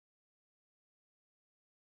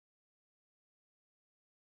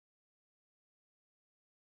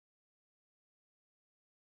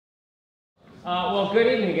Well, good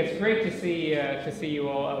evening. It's great to see you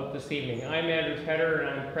all out this evening. I'm Andrew Tedder,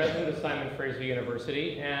 and I'm president of Simon Fraser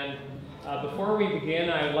University. And before we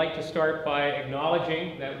begin, I would like to start by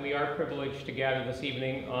acknowledging that we are privileged to gather this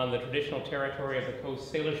evening on the traditional territory of the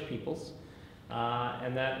Coast Salish peoples.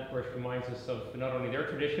 And that, of course, reminds us of not only their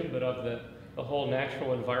tradition, but of the whole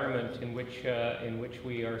natural environment in which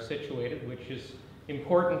we are situated, which is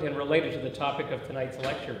important and related to the topic of tonight's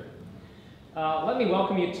lecture. Let me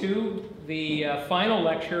welcome you to the final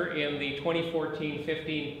lecture in the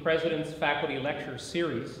 2014-15 President's Faculty Lecture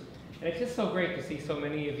Series. And it's just so great to see so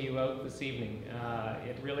many of you out this evening.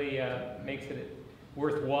 It really makes it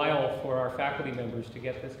worthwhile for our faculty members to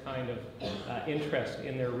get this kind of interest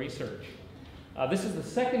in their research. This is the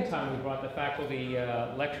second time we brought the Faculty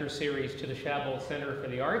Lecture Series to the Chabot Center for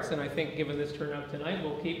the Arts, and I think given this turnout tonight,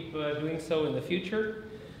 we'll keep doing so in the future.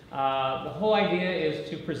 The whole idea is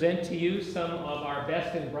to present to you some of our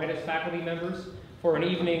best and brightest faculty members for an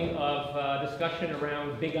evening of discussion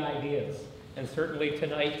around big ideas. And certainly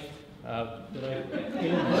tonight,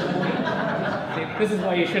 this is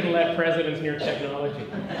why you shouldn't let presidents near technology.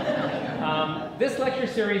 This lecture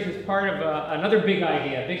series is part of another big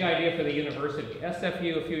idea for the university.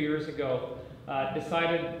 SFU a few years ago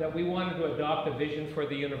decided that we wanted to adopt a vision for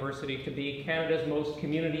the university to be Canada's most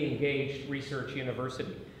community-engaged research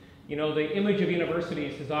university. You know, the image of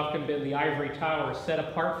universities has often been the ivory tower set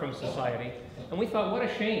apart from society. And we thought, what a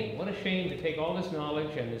shame to take all this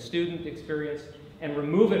knowledge and the student experience and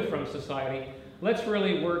remove it from society. Let's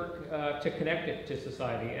really work to connect it to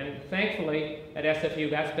society. And thankfully, at SFU,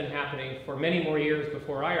 that's been happening for many more years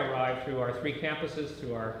before I arrived through our 3 campuses,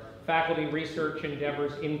 through our faculty research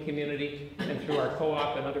endeavors in community, and through our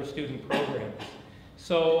co-op and other student programs.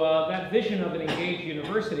 So that vision of an engaged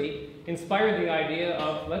university inspired the idea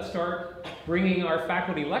of let's start bringing our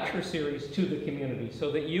faculty lecture series to the community so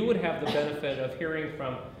that you would have the benefit of hearing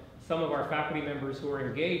from some of our faculty members who are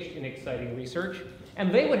engaged in exciting research,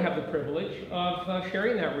 and they would have the privilege of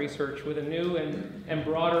sharing that research with a new and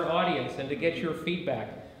broader audience and to get your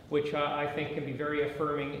feedback, which I think can be very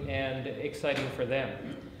affirming and exciting for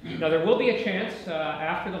them. Now, there will be a chance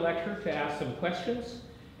after the lecture to ask some questions.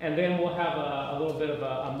 And then we'll have a little bit of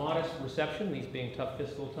a modest reception, these being tough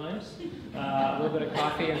fiscal times. A little bit of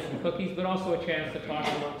coffee and some cookies, but also a chance to talk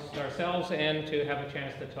amongst ourselves and to have a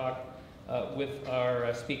chance to talk with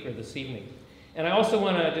our speaker this evening. And I also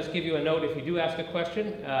want to just give you a note, if you do ask a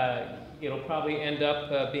question, it'll probably end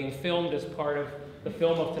up being filmed as part of the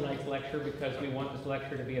film of tonight's lecture because we want this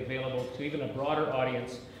lecture to be available to even a broader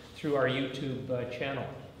audience through our YouTube channel.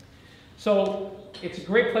 So it's a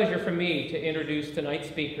great pleasure for me to introduce tonight's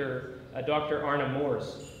speaker, Dr. Arne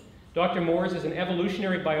Mooers. Dr. Mooers is an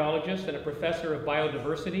evolutionary biologist and a professor of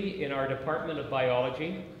biodiversity in our Department of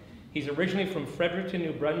Biology. He's originally from Fredericton,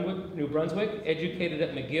 New Brunswick, educated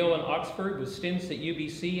at McGill and Oxford with stints at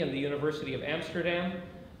UBC and the University of Amsterdam.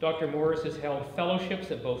 Dr. Mooers has held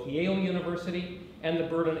fellowships at both Yale University and the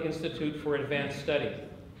Berlin Institute for Advanced Study.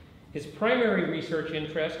 His primary research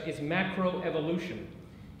interest is macroevolution.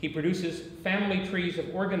 He produces family trees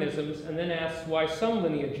of organisms and then asks why some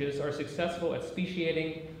lineages are successful at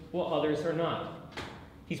speciating while others are not.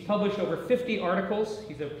 He's published over 50 articles.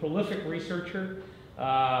 He's a prolific researcher,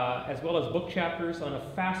 as well as book chapters on a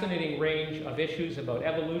fascinating range of issues about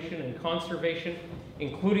evolution and conservation,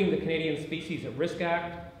 including the Canadian Species at Risk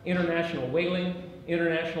Act, international whaling,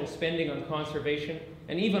 international spending on conservation,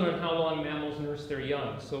 and even on how long mammals nurse their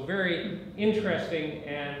young. So very interesting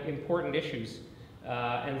and important issues.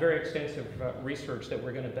 And very extensive research that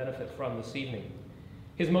we're going to benefit from this evening.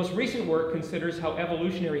 His most recent work considers how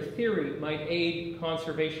evolutionary theory might aid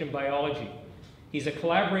conservation biology. He's a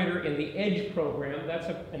collaborator in the EDGE program. That's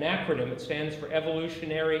an acronym. It stands for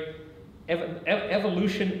Evolutionarily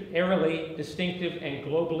Distinctive and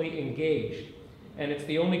Globally Engaged. And it's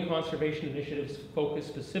the only conservation initiative focused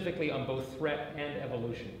specifically on both threat and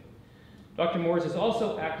evolution. Dr. Mooers is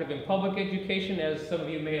also active in public education, as some of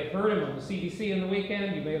you may have heard him on the CBC in the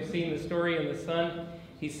weekend. You may have seen the story in The Sun.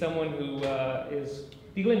 He's someone who is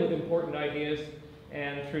dealing with important ideas,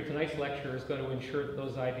 and through tonight's lecture is going to ensure that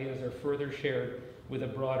those ideas are further shared with a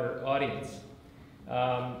broader audience.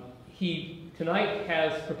 He tonight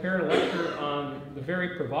has prepared a lecture on the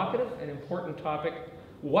very provocative and important topic,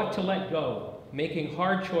 what to let go, making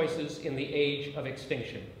hard choices in the age of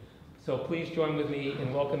extinction. So please join with me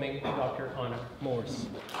in welcoming Dr. Arne Mooers.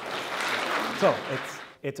 So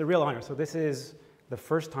it's a real honor. So this is the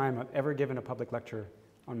first time I've ever given a public lecture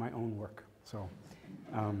on my own work. So,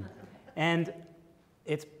 and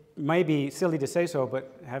it might be silly to say so,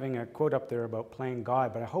 but having a quote up there about playing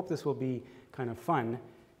God, but I hope this will be kind of fun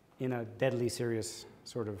in a deadly serious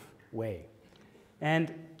sort of way.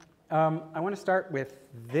 And I want to start with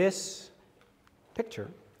this picture.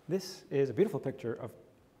 This is a beautiful picture of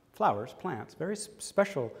flowers, plants, very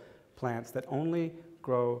special plants that only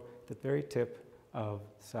grow at the very tip of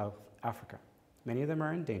South Africa. Many of them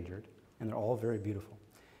are endangered, and they're all very beautiful.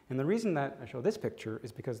 And the reason that I show this picture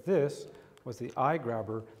is because this was the eye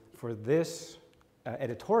grabber for this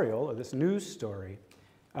editorial, or this news story.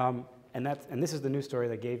 And this is the news story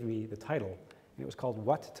that gave me the title. And it was called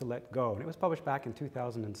What to Let Go. And it was published back in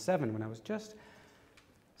 2007 when I was just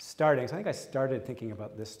starting. So I think I started thinking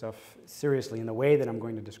about this stuff seriously in the way that I'm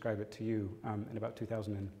going to describe it to you in about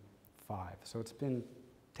 2005. So it's been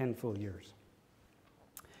 10 full years.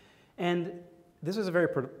 And this was a very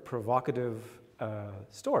provocative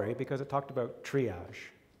story because it talked about triage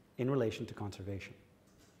in relation to conservation.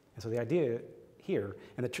 And so the idea here,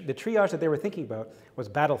 and the triage that they were thinking about was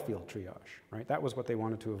battlefield triage, right? That was what they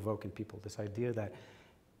wanted to evoke in people, this idea that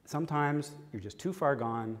sometimes you're just too far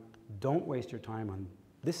gone, don't waste your time on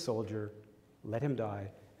this soldier, let him die,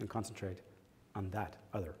 and concentrate on that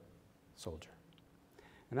other soldier.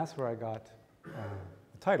 And that's where I got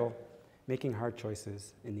the title, Making Hard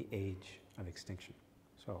Choices in the Age of Extinction.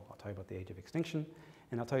 So I'll tell you about the age of extinction,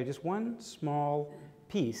 and I'll tell you just one small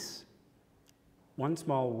piece, one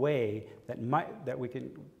small way we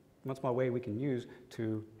can use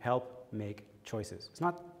to help make choices. It's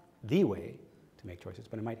not the way to make choices,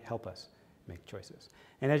 but it might help us make choices.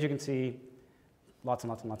 And as you can see, lots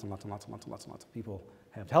and lots of people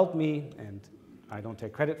have helped me, and I don't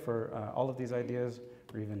take credit for all of these ideas,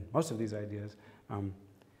 or even most of these ideas,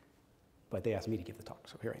 but they asked me to give the talk,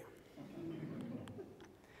 so here I am.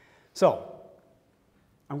 So,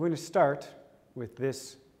 I'm going to start with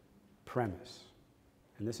this premise.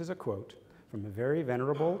 And this is a quote from a very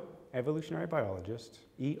venerable evolutionary biologist,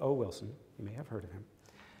 E.O. Wilson. You may have heard of him,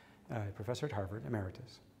 a professor at Harvard,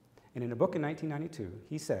 emeritus. And in a book in 1992,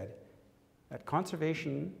 he said that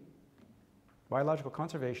conservation, biological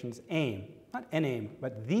conservation's aim, not an aim,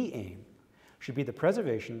 but the aim, should be the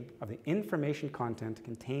preservation of the information content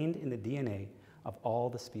contained in the DNA of all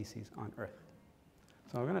the species on Earth.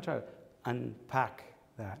 So I'm going to try to unpack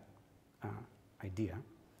that idea. And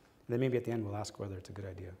then maybe at the end we'll ask whether it's a good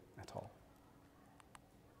idea at all.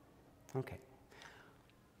 Okay.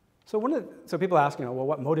 So people ask, well,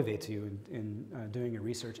 what motivates you in doing your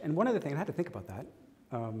research? And one of the things, I had to think about that.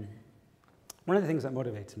 One of the things that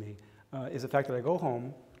motivates me is the fact that I go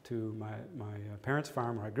home to my parents'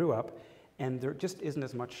 farm where I grew up, and there just isn't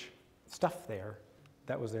as much stuff there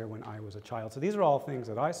that was there when I was a child. So these are all things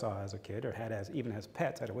that I saw as a kid, or had even as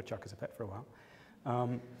pets. I had a woodchuck as a pet for a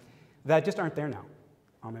while, that just aren't there now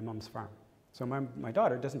on my mom's farm. So my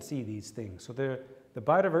daughter doesn't see these things. So the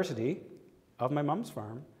biodiversity of my mom's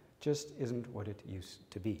farm just isn't what it used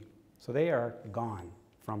to be. So they are gone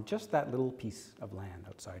from just that little piece of land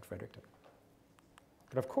outside Fredericton.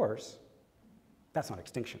 But of course, that's not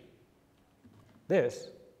extinction. This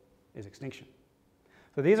is extinction.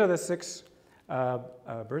 So these are the 6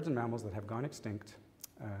 birds and mammals that have gone extinct,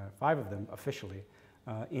 5 of them officially,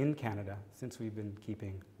 in Canada since we've been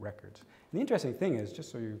keeping records. And the interesting thing is,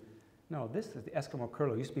 just so you know, this is the Eskimo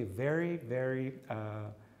curlew. It used to be a very, very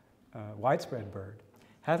widespread bird.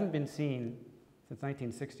 Hasn't been seen since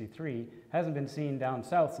 1963, hasn't been seen down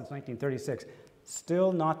south since 1936.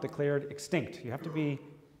 Still not declared extinct. You have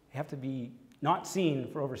to be not seen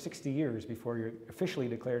for over 60 years before you're officially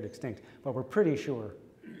declared extinct, but we're pretty sure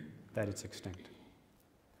that it's extinct.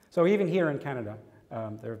 So even here in Canada,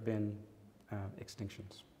 there have been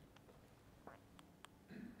extinctions.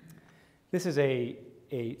 This is a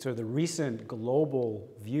sort of the recent global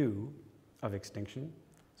view of extinction.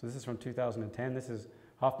 So this is from 2010. This is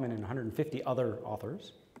Hoffman and 150 other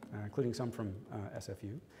authors, including some from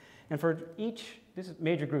SFU. And for each, this is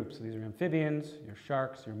major groups. So these are amphibians, your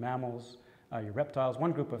sharks, your mammals, your reptiles,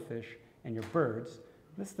 one group of fish, and your birds.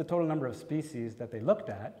 This is the total number of species that they looked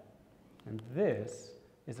at. And this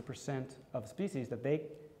is the percent of species that they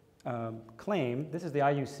claim, this is the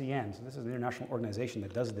IUCN, so this is the international organization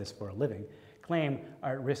that does this for a living, claim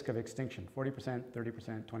are at risk of extinction, 40%,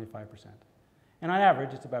 30%, 25%. And on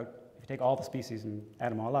average, it's about, if you take all the species and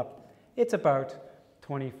add them all up, it's about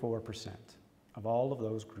 24% of all of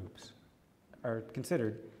those groups are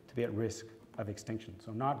considered to be at risk of extinction.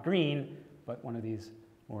 So not green, but one of these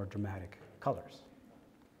more dramatic colors.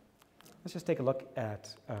 Let's just take a look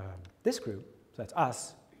at this group. So that's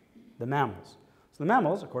us, the mammals. So the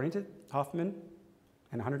mammals, according to Hoffman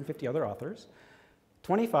and 150 other authors,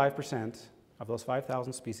 25% of those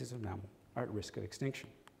 5,000 species of mammal are at risk of extinction.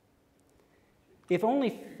 If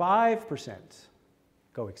only 5%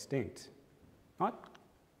 go extinct, not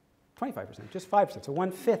 25%, just 5%. So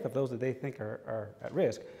 1/5 of those that they think are at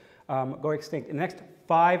risk go extinct. In the next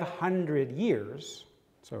 500 years,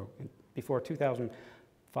 so before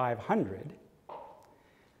 2500,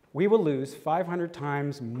 we will lose 500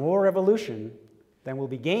 times more evolution than will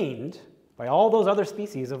be gained by all those other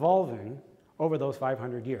species evolving over those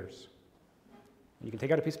 500 years. And you can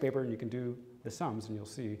take out a piece of paper and you can do the sums, and you'll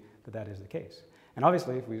see that that is the case. And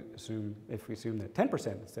obviously, if we assume that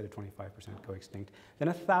 10% instead of 25% go extinct, then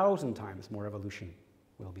 1,000 times more evolution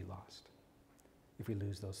will be lost if we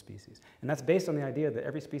lose those species. And that's based on the idea that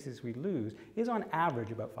every species we lose is on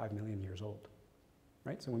average about 5 million years old.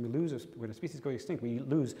 Right? So when a species goes extinct, we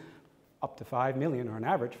lose up to 5 million, or on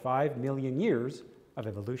average 5 million years of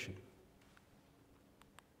evolution.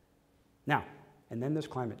 Now, and then there's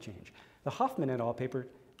climate change. The Huffman et al. Paper,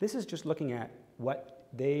 this is just looking at what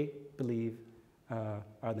they believe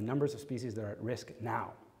are the numbers of species that are at risk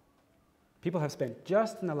now. People have spent,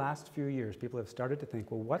 just in the last few years, people have started to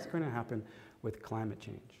think, well, what's going to happen with climate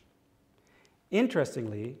change?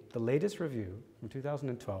 Interestingly, the latest review from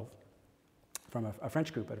 2012 from a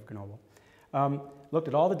French group out of Grenoble looked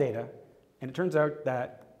at all the data, and it turns out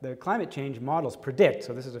that the climate change models predict,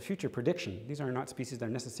 so this is a future prediction, these are not species that are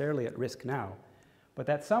necessarily at risk now, but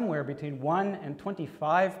that somewhere between 1 and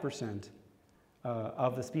 25%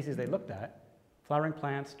 of the species they looked at, flowering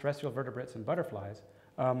plants, terrestrial vertebrates, and butterflies,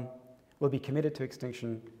 will be committed to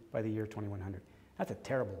extinction by the year 2100. That's a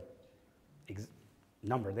terrible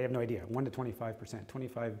number. They have no idea. 1 to 25%,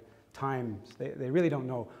 25 times. They really don't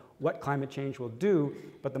know what climate change will do,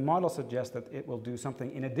 but the model suggests that it will do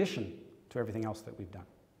something in addition to everything else that we've done.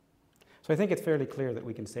 So I think it's fairly clear that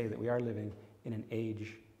we can say that we are living in an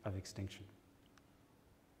age of extinction.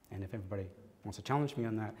 And if everybody wants to challenge me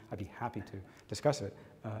on that, I'd be happy to discuss it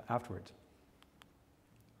afterwards.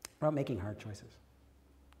 About making hard choices.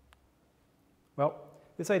 Well,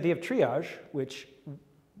 this idea of triage, which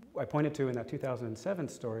I pointed to in that 2007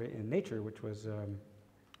 story in Nature, which was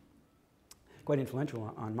quite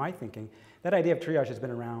influential on my thinking, that idea of triage has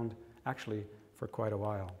been around actually for quite a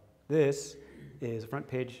while. This is a front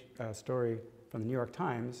page story from the New York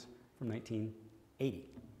Times from 1980.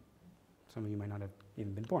 Some of you might not have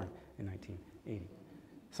even been born in 1980.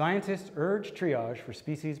 Scientists urge triage for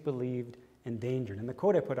species believed endangered. And the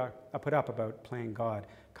quote I put up about playing God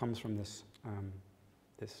comes from this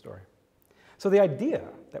story. So the idea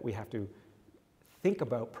that we have to think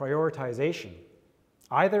about prioritization,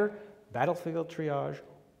 either battlefield triage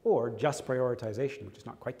or just prioritization, which is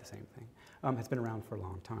not quite the same thing, has been around for a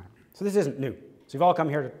long time. So this isn't new. So you've all come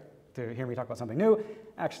here to hear me talk about something new.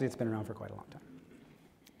 Actually, it's been around for quite a long time.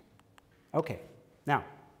 Okay, now,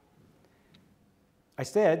 I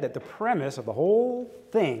said that the premise of the whole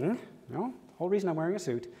thing, the whole reason I'm wearing a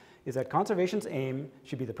suit, is that conservation's aim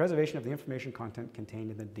should be the preservation of the information content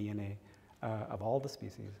contained in the DNA of all the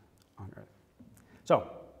species on Earth. So,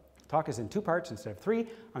 talk is in 2 parts instead of 3. I'm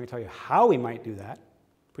going to tell you how we might do that,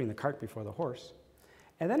 putting the cart before the horse,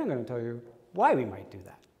 and then I'm going to tell you why we might do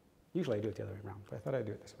that. Usually I do it the other way around, but I thought I'd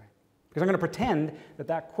do it this way. Because I'm going to pretend that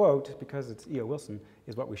that quote, because it's E.O. Wilson,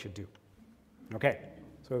 is what we should do. Okay,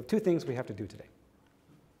 so we have 2 things we have to do today.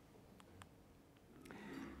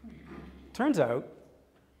 Turns out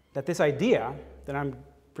that this idea that I'm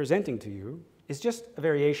presenting to you is just a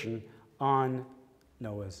variation on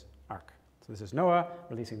Noah's Ark. So this is Noah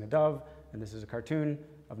releasing the dove, and this is a cartoon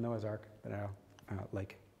of Noah's Ark that I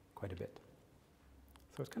like quite a bit.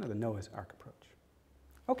 So it's kind of the Noah's Ark approach.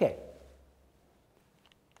 Okay.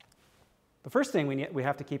 The first thing we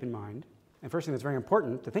have to keep in mind, and first thing that's very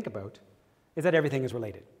important to think about, is that everything is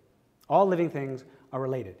related. All living things are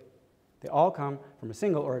related. They all come from a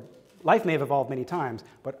single, or life may have evolved many times,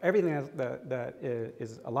 but everything that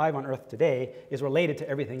is alive on Earth today is related to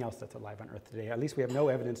everything else that's alive on Earth today. At least we have no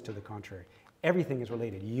evidence to the contrary. Everything is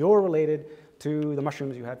related. You're related to the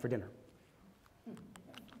mushrooms you had for dinner.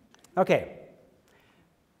 Okay.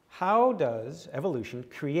 How does evolution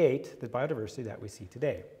create the biodiversity that we see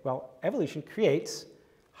today? Well, evolution creates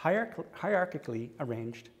hierarchically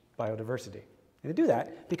arranged biodiversity. And they do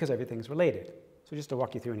that because everything's related. So just to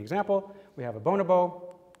walk you through an example, we have a bonobo.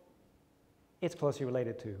 It's closely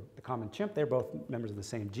related to the common chimp. They're both members of the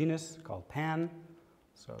same genus called Pan.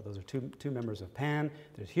 So those are two members of Pan.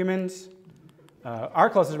 There's humans.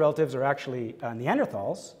 Our closest relatives are actually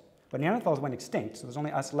Neanderthals, but Neanderthals went extinct, so there's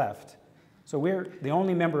only us left. So we're the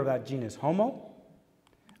only member of that genus Homo.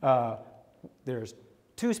 There's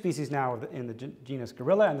 2 species now in the genus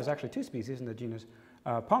Gorilla, and there's actually 2 species in the genus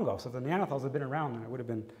Pongo. So the Neanderthals have been around, and it would have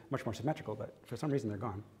been much more symmetrical, but for some reason they're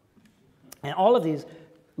gone. And all of these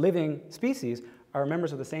living species are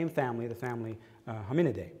members of the same family, the family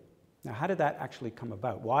Hominidae. Now, how did that actually come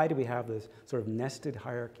about? Why do we have this sort of nested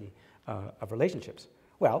hierarchy of relationships?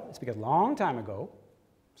 Well, it's because a long time ago,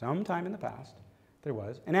 sometime in the past, there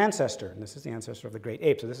was an ancestor, and this is the ancestor of the great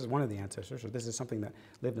ape. So this is one of the ancestors, so this is something that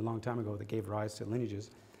lived a long time ago that gave rise to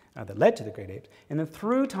lineages that led to the great apes. And then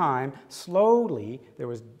through time, slowly, there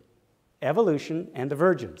was evolution and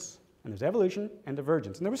divergence. And there's evolution and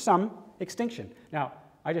divergence. And there was some extinction. Now,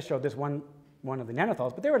 I just showed this one of the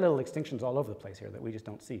Neanderthals, but there were little extinctions all over the place here that we just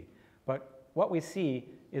don't see. But what we see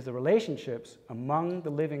is the relationships among the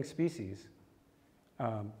living species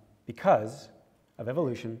because of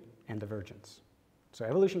evolution and divergence. So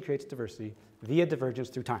evolution creates diversity via divergence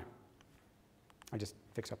through time. I just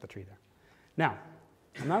fixed up the tree there. Now,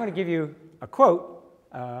 I'm now going to give you a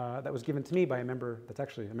quote that was given to me by a member that's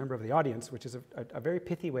actually a member of the audience, which is a very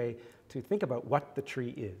pithy way to think about what the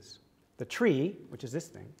tree is. The tree, which is this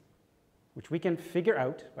thing, which we can figure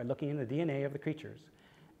out by looking in the DNA of the creatures,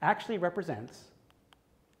 actually represents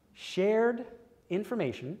shared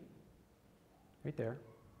information, right there,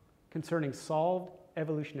 concerning solved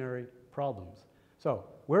evolutionary problems. So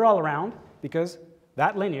we're all around because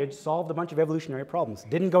that lineage solved a bunch of evolutionary problems.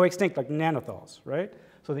 Didn't go extinct like Neanderthals, right?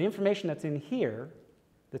 So the information that's in here,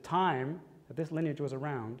 the time that this lineage was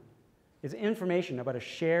around, is information about a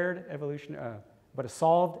shared evolution, about a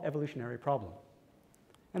solved evolutionary problem.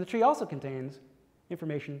 And the tree also contains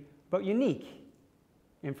information about unique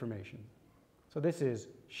information. So this is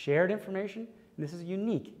shared information, and this is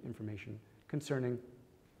unique information concerning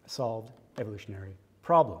solved evolutionary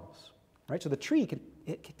problems. Right? So the tree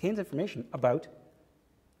it contains information about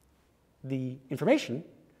the information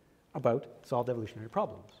about solved evolutionary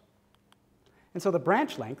problems. And so the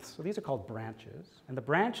branch lengths, so these are called branches, and the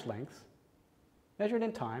branch lengths measured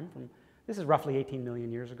in time from, this is roughly 18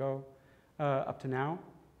 million years ago up to now,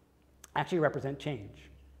 actually represent change.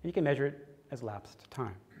 And you can measure it as lapsed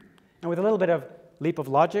time. And with a little bit of leap of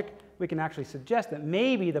logic, we can actually suggest that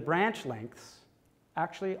maybe the branch lengths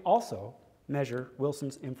actually also measure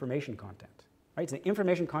Wilson's information content. Right? It's the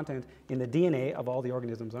information content in the DNA of all the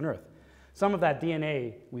organisms on Earth. Some of that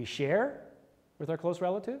DNA we share with our close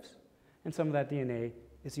relatives, and some of that DNA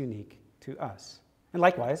is unique to us. And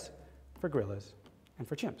likewise for gorillas and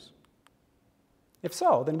for chimps. If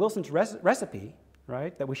so, then Wilson's recipe,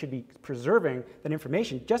 right, that we should be preserving that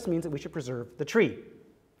information just means that we should preserve the tree.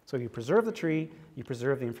 So if you preserve the tree, you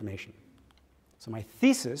preserve the information. So my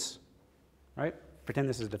thesis, right, pretend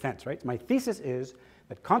this is defense, right? My thesis is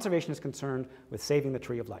that conservation is concerned with saving the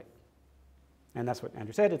tree of life. And that's what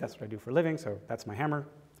Andrew said, that's what I do for a living, so that's my hammer.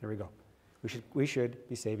 There we go. We should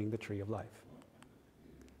be saving the tree of life.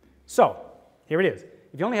 So, here it is.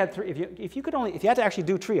 If you only had three, if you had to actually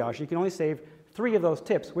do triage, you can only save 3 of those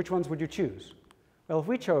tips. Which ones would you choose? Well, if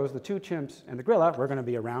we chose the 2 chimps and the gorilla, we're going to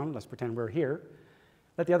be around, let's pretend we're here,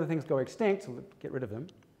 let the other things go extinct, so get rid of them,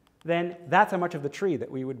 then that's how much of the tree that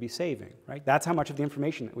we would be saving, right? That's how much of the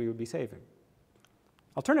information that we would be saving.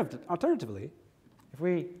 Alternatively, if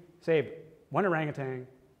we save 1 orangutan,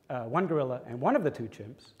 1 gorilla, and 1 of the 2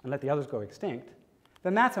 chimps, and let the others go extinct,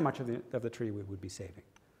 then that's how much of the tree we would be saving.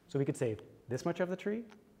 So we could save this much of the tree,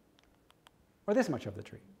 or this much of the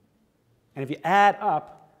tree. And if you add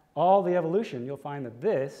up all the evolution, you'll find that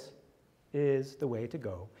this is the way to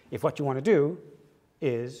go if what you want to do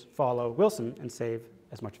is follow Wilson and save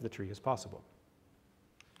as much of the tree as possible.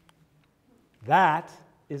 That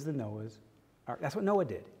is the Noah's Ark. That's what Noah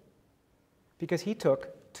did, because he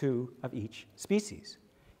took 2 of each species.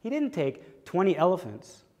 He didn't take 20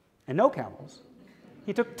 elephants and no camels.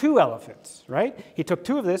 He took 2 elephants, right? He took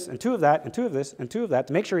 2 of this and 2 of that and 2 of this and 2 of that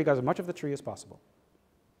to make sure he got as much of the tree as possible.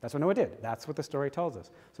 That's what Noah did. That's what the story tells us.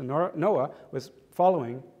 So Noah was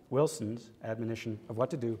following Wilson's admonition of what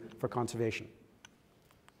to do for conservation.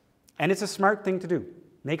 And it's a smart thing to do.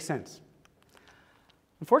 Makes sense.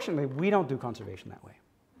 Unfortunately, we don't do conservation that way.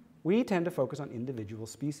 We tend to focus on individual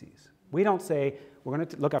species. We don't say, we're going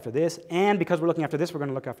to look after this, and because we're looking after this, we're going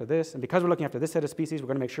to look after this, and because we're looking after this set of species, we're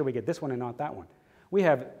going to make sure we get this one and not that one. We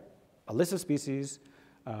have a list of species.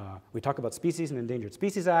 We talk about Species and Endangered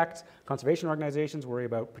Species Acts. Conservation organizations worry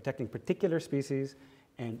about protecting particular species,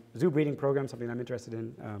 and zoo breeding programs, something I'm interested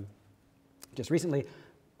in just recently,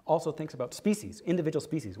 also thinks about species, individual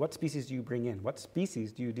species. What species do you bring in? What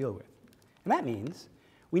species do you deal with? And that means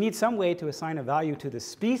we need some way to assign a value to the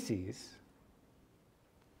species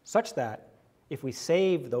such that if we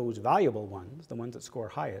save those valuable ones, the ones that score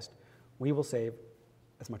highest, we will save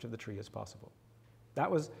as much of the tree as possible.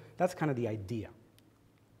 That's kind of the idea.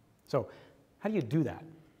 So how do you do that?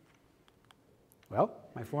 Well,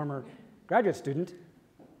 my former graduate student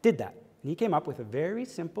did that. And he came up with a very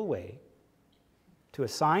simple way to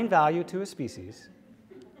assign value to a species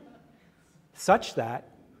such that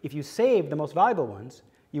if you save the most valuable ones,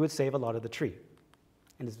 you would save a lot of the tree.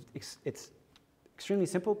 And it's extremely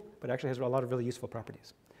simple, but actually has a lot of really useful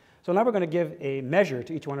properties. So now we're going to give a measure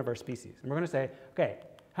to each one of our species. And we're going to say, okay,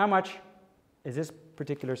 how much is this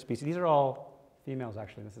particular species? These are all females,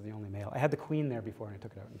 actually. This is the only male. I had the queen there before, and I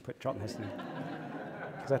took it out and put Charlton Heston in,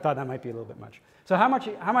 because I thought that might be a little bit much. So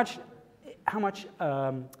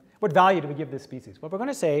what value do we give this species? Well, we're going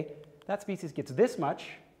to say that species gets this much,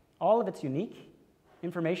 all of its unique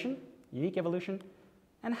information, unique evolution,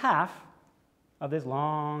 and half of this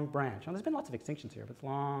long branch. Now, there's been lots of extinctions here, but it's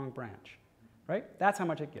long branch, right? That's how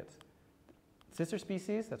much it gets. Sister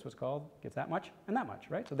species, that's what's called, gets that much and that much,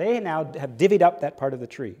 right? So they now have divvied up that part of the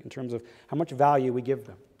tree in terms of how much value we give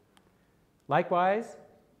them. Likewise,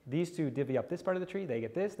 these two divvy up this part of the tree, they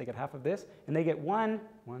get this, they get half of this, and they get 1,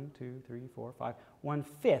 2, 3, 4, 5,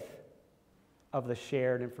 1/5 of the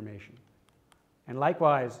shared information. And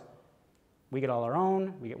likewise, we get all our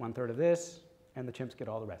own, we get 1/3 of this, and the chimps get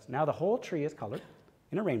all the rest. Now the whole tree is colored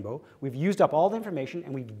in a rainbow. We've used up all the information,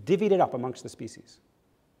 and we've divvied it up amongst the species,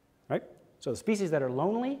 right? So the species that are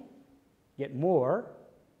lonely get more,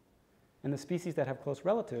 and the species that have close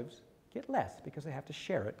relatives get less because they have to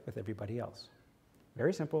share it with everybody else.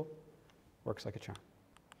 Very simple, works like a charm.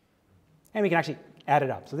 And we can actually add it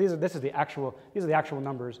up. So these are the actual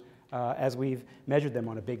numbers as we've measured them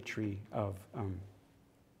on a big tree of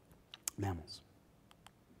mammals.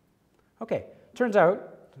 Okay, turns out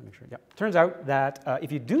that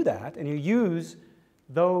if you do that and you use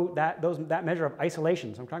that measure of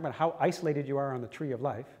isolation, so I'm talking about how isolated you are on the tree of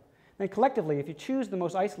life, then collectively, if you choose the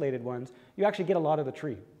most isolated ones, you actually get a lot of the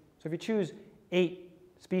tree. So if you choose 8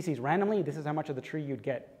 species randomly, this is how much of the tree you'd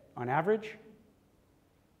get on average.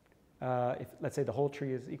 If, let's say, the whole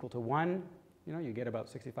tree is equal to 1, you get about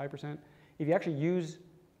 65%. If you actually use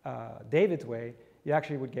David's way, you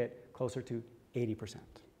actually would get closer to 80%.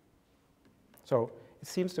 So it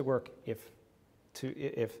seems to work if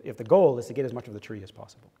the goal is to get as much of the tree as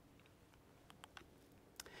possible.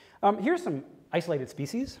 Here's some isolated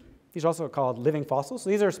species. These are also called living fossils. So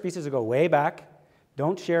these are species that go way back,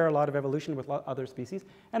 don't share a lot of evolution with other species,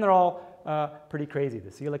 and they're all pretty crazy. The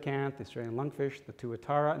coelacanth, the Australian lungfish, the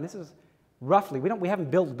tuatara, and this is roughly, we haven't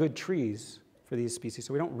built good trees for these species,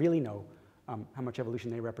 so we don't really know how much evolution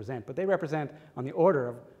they represent, but they represent on the order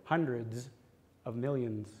of hundreds of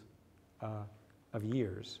millions of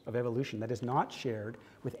years of evolution that is not shared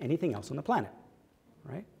with anything else on the planet,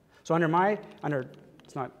 right? So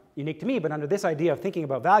it's not unique to me, but under this idea of thinking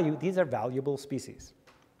about value, these are valuable species.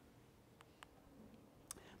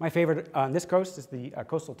 My favorite on this coast is the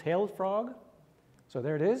coastal tailed frog. So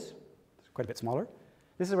there it is. It's quite a bit smaller.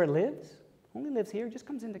 This is where it lives. Only lives here, just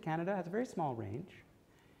comes into Canada, has a very small range.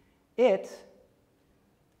 It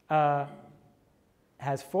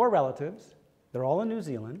has 4 relatives. They're all in New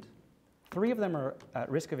Zealand. 3 of them are at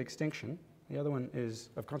risk of extinction. The other one is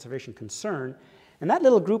of conservation concern. And that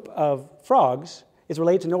little group of frogs is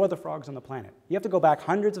related to no other frogs on the planet. You have to go back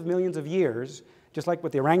hundreds of millions of years, just like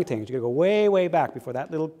with the orangutans. You've got to go way, way back before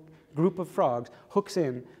that little group of frogs hooks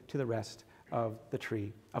in to the rest of the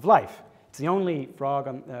tree of life. It's the only frog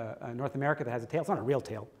in North America that has a tail. It's not a real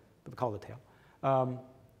tail, but we call it a tail.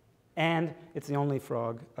 And it's the only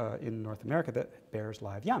frog in North America that bears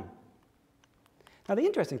live young. Now, the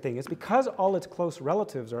interesting thing is, because all its close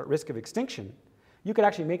relatives are at risk of extinction, you could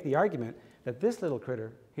actually make the argument that this little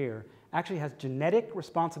critter here actually has genetic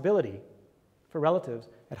responsibility for relatives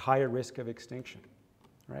at higher risk of extinction,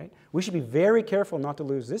 right? We should be very careful not to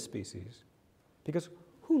lose this species, because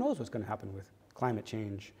who knows what's going to happen with climate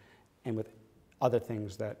change and with other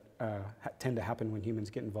things that tend to happen when humans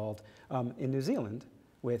get involved in New Zealand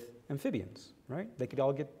with amphibians, right? They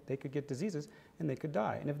could get diseases and they could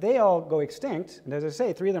die. And if they all go extinct, and as I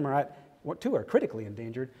say, 3 of them are 2 are critically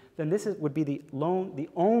endangered, then this would be the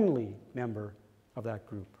only member of that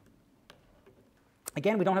group.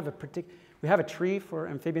 Again, we have a tree for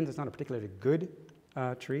amphibians. It's not a particularly good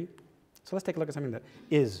tree. So let's take a look at something that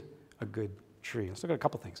is a good tree. Let's look at a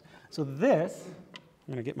couple things. So this,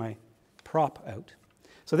 I'm going to get my prop out.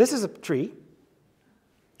 So this is a tree,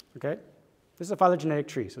 okay? This is a phylogenetic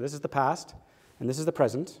tree. So this is the past, and this is the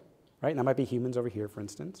present, right? And that might be humans over here, for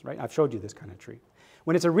instance, right? I've showed you this kind of tree.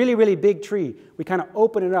 When it's a really, really big tree, we kind of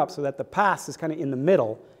open it up so that the past is kind of in the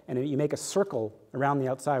middle, and you make a circle around the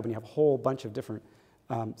outside when you have a whole bunch of different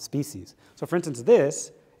species. So for instance,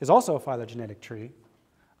 this is also a phylogenetic tree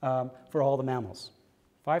for all the mammals.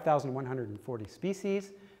 5,140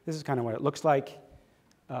 species. This is kind of what it looks like.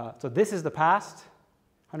 So this is the past,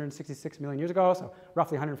 166 million years ago, so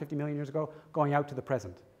roughly 150 million years ago, going out to the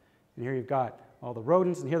present. And here you've got all the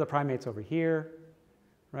rodents, and here are the primates over here.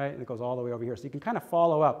 right? And it goes all the way over here. So you can kind of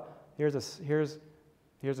follow up. Here's a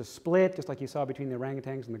split, just like you saw between the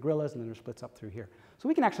orangutans and the gorillas, and then there's splits up through here. So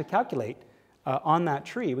we can actually calculate on that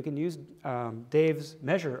tree, we can use Dave's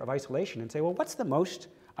measure of isolation and say, well, what's the most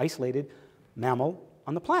isolated mammal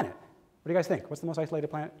on the planet? What do you guys think? What's the most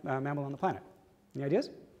isolated mammal on the planet? Any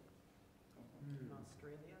ideas?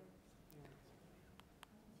 Australia?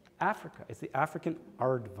 Africa. It's the African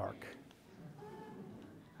aardvark.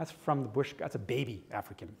 That's from the bush. That's a baby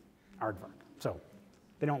African aardvark. So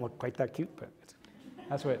they don't look quite that cute, but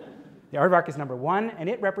that's what. The aardvark is number 1, and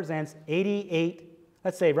it represents 88,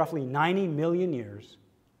 let's say roughly 90 million years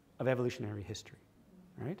of evolutionary history.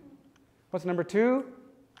 Right? What's number 2?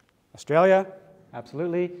 Australia.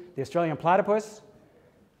 Absolutely. The Australian platypus,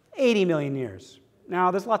 80 million years.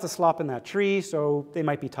 Now, there's lots of slop in that tree, so they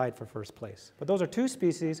might be tied for first place. But those are 2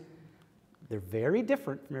 species. They're very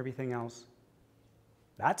different from everything else.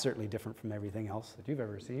 That's certainly different from everything else that you've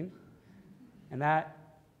ever seen. And that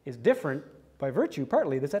is different by virtue,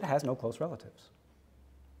 partly, that it has no close relatives.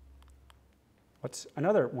 What's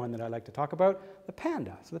another one that I like to talk about? The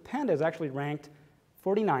panda. So the panda is actually ranked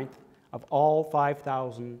 49th of all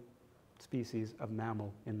 5,000 species of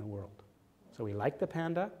mammal in the world. So we like the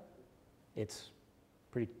panda. It's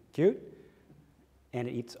pretty cute, and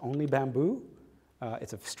it eats only bamboo.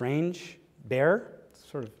 It's a strange bear,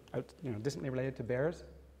 sort of distantly related to bears,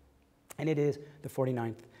 and it is the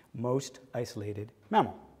 49th most isolated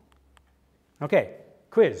mammal. Okay,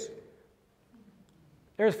 quiz.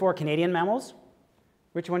 There's 4 Canadian mammals.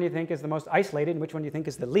 Which one do you think is the most isolated, and which one do you think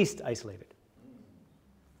is the least isolated?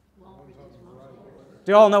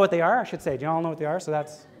 Do you all know what they are? I should say, do you all know what they are? So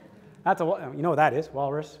that's you know what that is,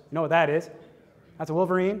 walrus. You know what that is? That's a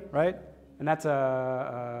wolverine, right? And that's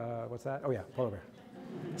a, what's that? Oh yeah, polar bear.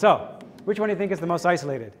 So, which one do you think is the most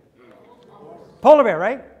isolated? Polar bear,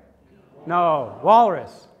 right? No,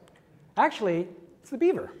 walrus. Actually, it's the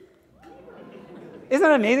beaver. Isn't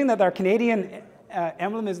it amazing that our Canadian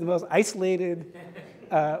emblem is the most isolated,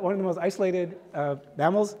 one of the most isolated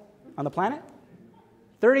mammals on the planet?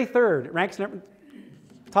 33rd, it ranks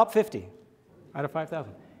top 50 out of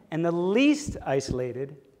 5,000. And the least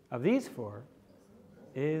isolated of these 4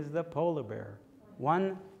 is the polar bear,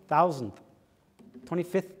 1,000th,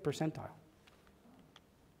 25th percentile.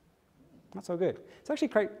 Not so good. It's actually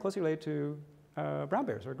quite closely related to brown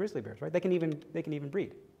bears or grizzly bears, right? They can even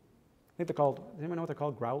breed. I think they're called, does anyone know what they're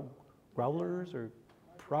called? Growlers or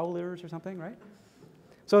prowlers or something, right?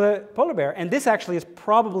 So the polar bear, and this actually is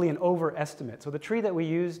probably an overestimate. So the tree that we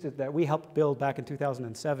used, that we helped build back in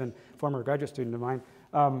 2007, former graduate student of mine,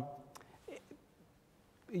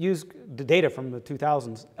 used the data from the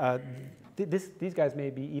 2000s. These guys may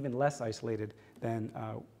be even less isolated than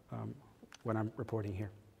what I'm reporting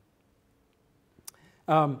here.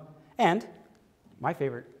 And my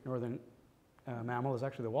favorite northern mammal is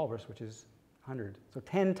actually the walrus, which is 100. So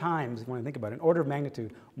 10 times, if you want to think about it, an order of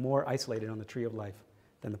magnitude more isolated on the tree of life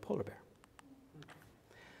than the polar bear.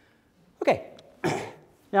 Okay.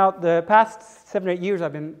 Now, the past 7 or 8 years,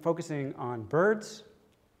 I've been focusing on birds.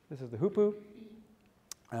 This is the hoopoe.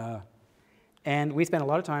 And we spent a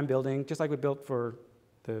lot of time building, just like we built for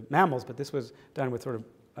the mammals, but this was done with sort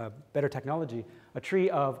of better technology, a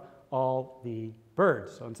tree of all the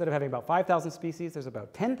birds. So instead of having about 5,000 species, there's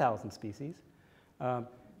about 10,000 species.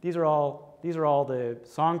 These are all the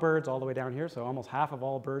songbirds all the way down here, so almost half of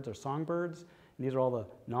all birds are songbirds. And these are all the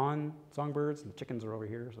non-songbirds, and the chickens are over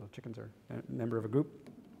here, so the chickens are a member of a group.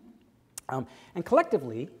 And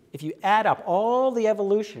collectively, if you add up all the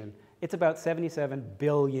evolution, it's about 77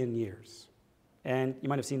 billion years. And you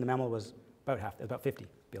might have seen the mammal was about 50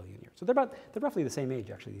 billion years. So they're roughly the same age,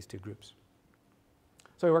 actually, these 2 groups.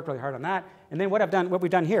 So we worked really hard on that. And then what we've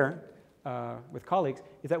done here with colleagues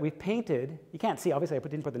is that we've painted, you can't see, obviously I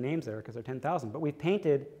didn't put the names there because they're 10,000, but we've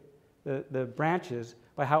painted the branches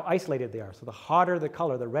by how isolated they are. So the hotter the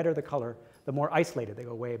color, the redder the color, the more isolated they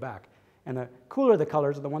go way back. And the cooler the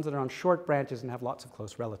colors are the ones that are on short branches and have lots of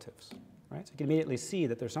close relatives. Right? So you can immediately see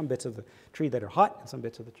that there's some bits of the tree that are hot and some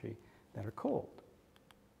bits of the tree that are cold.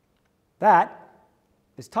 That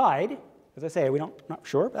is tied, as I say, not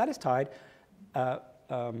sure, but that is tied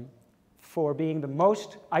for being the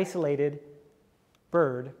most isolated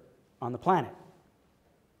bird on the planet.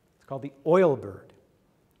 It's called the oil bird.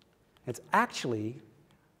 It's actually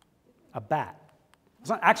a bat. It's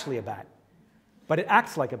not actually a bat, but it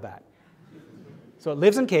acts like a bat. So it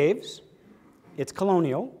lives in caves, it's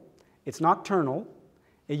colonial, it's nocturnal,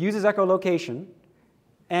 it uses echolocation,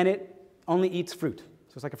 and it only eats fruit.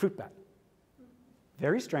 So it's like a fruit bat.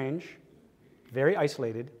 Very strange, very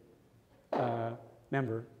isolated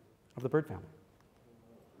member of the bird family.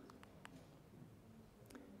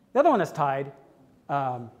 The other one that's tied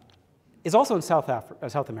is also in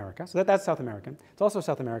South America. So that's South American. It's also a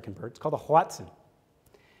South American bird. It's called the hoatzin.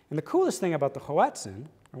 And the coolest thing about the hoatzin,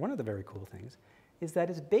 or one of the very cool things, is that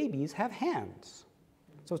its babies have hands.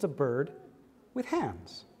 So it's a bird with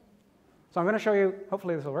hands. So I'm going to show you,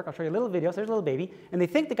 hopefully this will work, I'll show you a little video. So there's a little baby, and they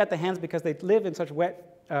think they got the hands because they live in such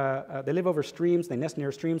wet, they live over streams, they nest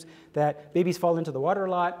near streams, that babies fall into the water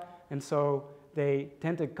a lot, and so they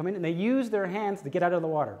tend to come in and they use their hands to get out of the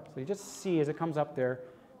water. So you just see as it comes up there,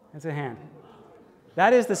 it's a hand.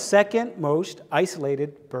 That is the second most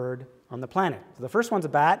isolated bird on the planet. So the first one's a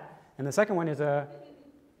bat, and the second one is a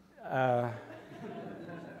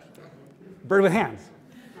bird with hands.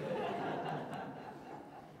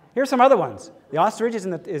 Here's some other ones. The ostrich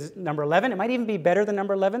is number 11. It might even be better than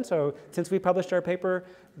number 11. So since we published our paper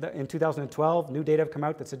in 2012, new data have come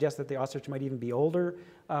out that suggests that the ostrich might even be older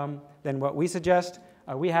than what we suggest.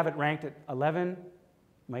 We have it ranked at 11.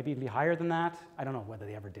 Might even be higher than that. I don't know whether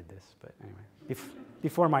they ever did this, but anyway,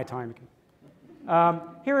 before my time.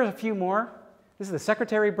 Here are a few more. This is the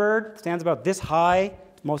secretary bird. It stands about this high.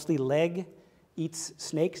 It's mostly leg. Eats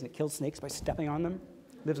snakes, and it kills snakes by stepping on them.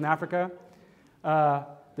 Lives in Africa.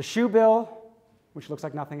 The shoebill, which looks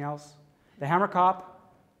like nothing else. The hammerkop,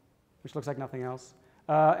 which looks like nothing else.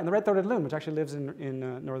 And the red-throated loon, which actually lives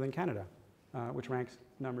in northern Canada, which ranks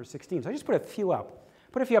number 16. So I just put a few up.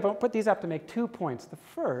 I'll put these up to make 2 points. The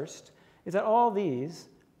first is that all these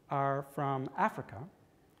are from Africa.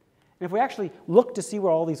 And if we actually look to see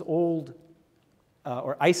where all these old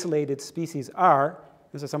or isolated species are,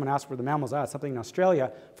 this is someone asked where the mammals are, something in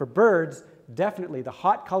Australia. For birds, definitely the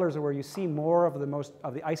hot colors are where you see more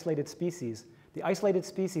of the isolated species. The isolated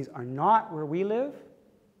species are not where we live.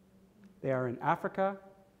 They are in Africa,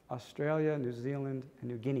 Australia, New Zealand, and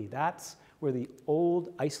New Guinea. That's where the old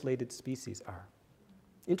isolated species are.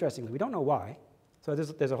 Interestingly, we don't know why. So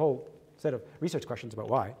there's a whole set of research questions about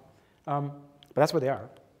why. But that's where they are.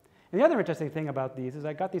 And the other interesting thing about these is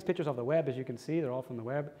I got these pictures off the web, as you can see. They're all from the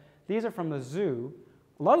web. These are from the zoo.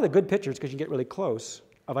 A lot of the good pictures, because you get really close,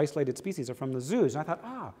 of isolated species are from the zoos. And I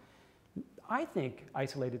thought, I think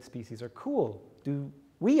isolated species are cool. Do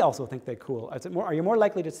we also think they're cool? Are you more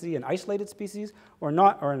likely to see an isolated species or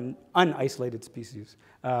an unisolated species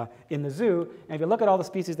in the zoo? And if you look at all the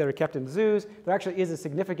species that are kept in zoos, there actually is a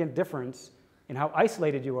significant difference in how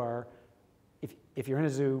isolated you are if you're in a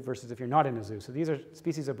zoo versus if you're not in a zoo. So these are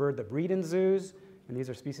species of bird that breed in zoos, and these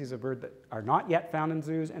are species of bird that are not yet found in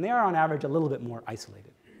zoos, and they are on average a little bit more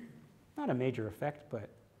isolated. Not a major effect, but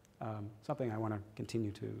something I want to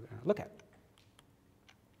continue to look at.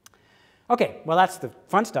 Okay, well that's the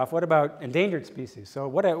fun stuff. What about endangered species? So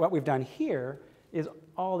what we've done here is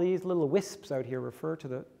all these little wisps out here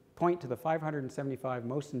point to the 575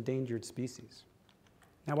 most endangered species.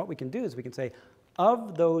 Now what we can do is we can say,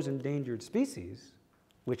 of those endangered species,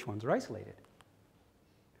 which ones are isolated?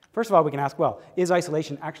 First of all, we can ask, well, is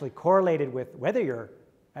isolation actually correlated with whether you're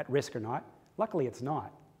at risk or not? Luckily, it's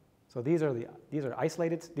not. So these are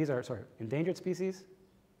endangered species,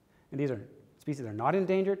 and these are species that are not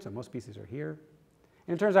endangered, so most species are here.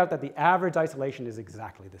 And it turns out that the average isolation is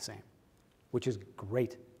exactly the same, which is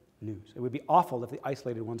great news. It would be awful if the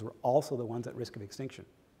isolated ones were also the ones at risk of extinction.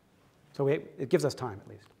 So it gives us time, at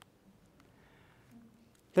least.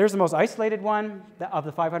 There's the most isolated one of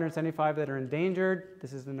the 575 that are endangered.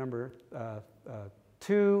 This is the number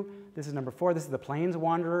 2. This is number 4. This is the plains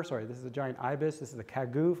wanderer. Sorry, this is the giant ibis. This is the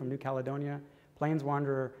kagoo from New Caledonia, plains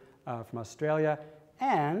wanderer from Australia,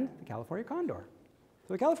 and the California condor.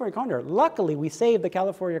 So the California condor, luckily we saved the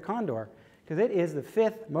California condor because it is the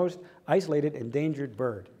 5th most isolated endangered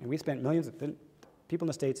bird. And we spent people in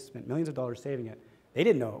the States spent millions of dollars saving it. They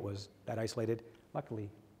didn't know it was that isolated. Luckily,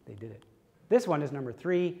 they did it. This one is number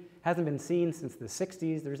 3, hasn't been seen since the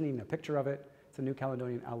 60s. There isn't even a picture of it. It's a New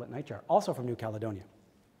Caledonian owlet nightjar, also from New Caledonia.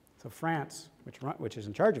 So France, which is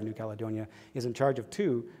in charge of New Caledonia, is in charge of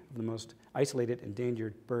 2 of the most isolated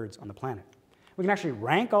endangered birds on the planet. We can actually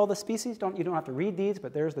rank all the species. You don't have to read these,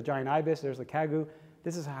 but there's the giant ibis, there's the kagoo.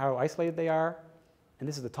 This is how isolated they are, and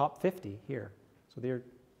this is the top 50 here. So they're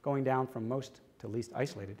going down from most to least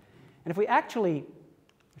isolated. And if we actually,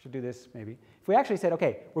 I should do this maybe, if we actually said,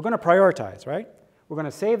 okay, we're going to prioritize, right? We're going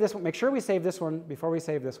to save this one, make sure we save this one before we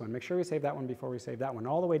save this one, make sure we save that one before we save that one,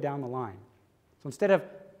 all the way down the line. So instead of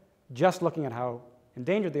just looking at how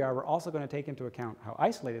endangered they are, we're also going to take into account how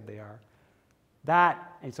isolated they are.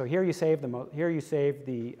 And so here you save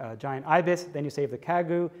the giant ibis, then you save the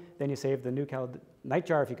kagoo, then you save the New Caledonia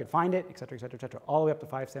nightjar if you could find it, et cetera, all the way up to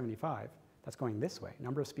 575. That's going this way,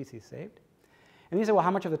 number of species saved. And you say, well,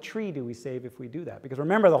 how much of the tree do we save if we do that? Because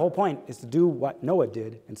remember, the whole point is to do what Noah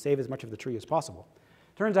did and save as much of the tree as possible.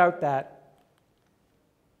 Turns out that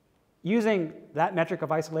using that metric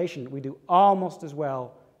of isolation, we do almost as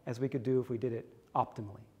well as we could do if we did it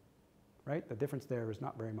optimally, right? The difference there is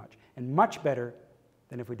not very much, and much better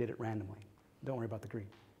than if we did it randomly. Don't worry about the green.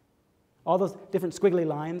 All those different squiggly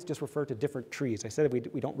lines just refer to different trees. I said we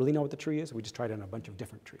don't really know what the tree is, we just tried it on a bunch of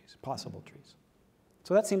different trees, possible trees.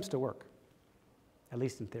 So that seems to work, at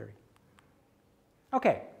least in theory.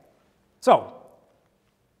 Okay, so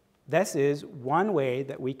this is one way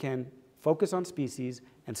that we can focus on species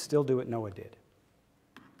and still do what Noah did.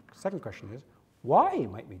 Second question is, why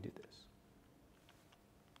might we do this?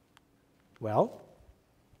 Well,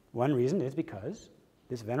 one reason is because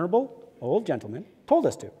this venerable old gentleman told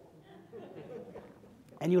us to.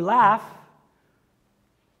 And you laugh,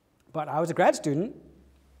 but I was a grad student,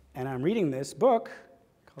 and I'm reading this book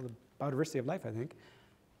called The Biodiversity of Life, I think.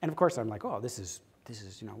 And of course, I'm like, oh, this is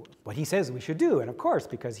what he says we should do. And of course,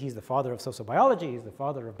 because he's the father of sociobiology, he's the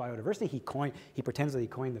father of biodiversity, he pretends that he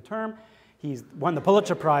coined the term. He's won the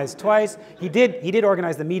Pulitzer Prize twice. He did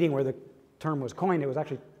organize the meeting where the term was coined. It was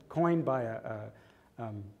actually coined by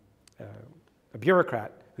a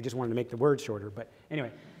bureaucrat who just wanted to make the words shorter. But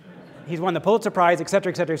anyway, he's won the Pulitzer Prize, et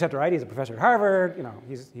cetera, right? He's a professor at Harvard.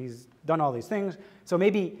 He's done all these things. So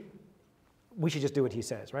maybe we should just do what he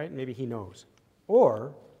says, right? Maybe he knows.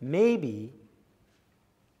 Or maybe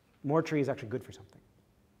more tree is actually good for something.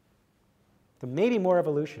 So maybe more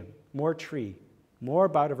evolution, more tree, more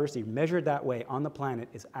biodiversity measured that way on the planet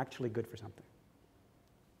is actually good for something.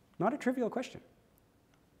 Not a trivial question.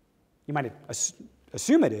 You might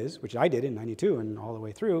assume it is, which I did in '92 and all the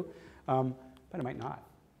way through, but it might not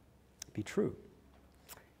be true.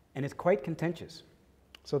 And it's quite contentious.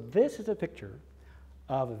 So this is a picture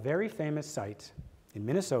of a very famous site in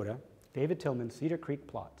Minnesota, David Tillman's Cedar Creek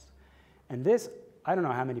plots. And this, I don't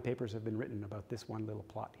know how many papers have been written about this one little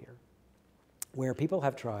plot here, where people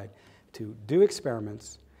have tried to do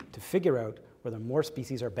experiments to figure out whether more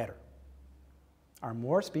species are better. Are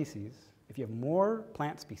more species, if you have more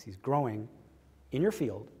plant species growing in your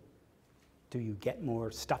field, do you get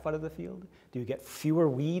more stuff out of the field? Do you get fewer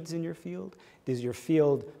weeds in your field? Does your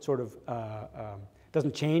field sort of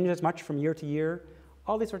doesn't change as much from year to year?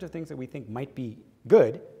 All these sorts of things that we think might be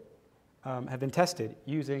good have been tested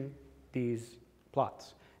using these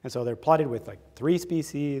plots. And so they're plotted with like 3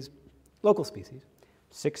 species, local species,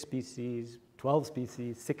 6 species, 12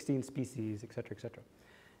 species, 16 species, et cetera, et cetera.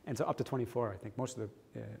 And so up to 24, I think most of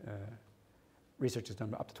the research is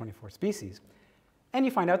done up to 24 species. And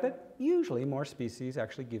you find out that usually more species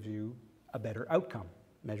actually gives you a better outcome,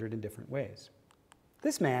 measured in different ways.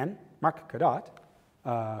 This man, Marc Cadotte,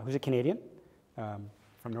 who's a Canadian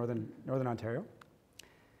from northern Ontario,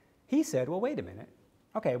 he said, well, wait a minute.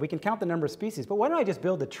 Okay, we can count the number of species, but why don't I just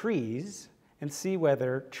build the trees and see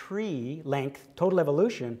whether tree length, total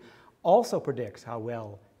evolution, also predicts how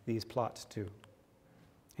well these plots do.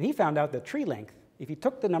 And he found out that tree length, if you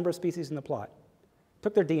took the number of species in the plot,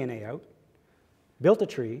 took their DNA out, built a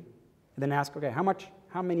tree, and then asked, okay,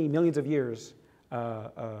 how many millions of years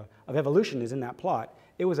of evolution is in that plot,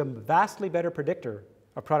 it was a vastly better predictor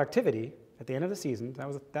of productivity at the end of the season,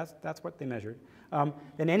 that's what they measured,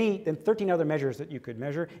 than 13 other measures that you could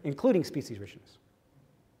measure, including species richness.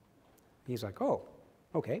 He's like, oh,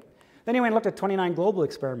 okay. Then he went and looked at 29 global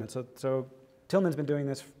experiments. So Tillman's been doing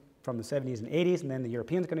this from the 70s and 80s, and then the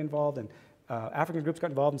Europeans got involved, and African groups got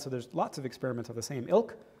involved, and so there's lots of experiments of the same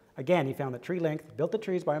ilk. Again, he found that tree length, built the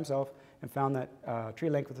trees by himself, and found that tree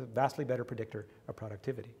length was a vastly better predictor of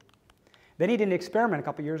productivity. Then he did an experiment a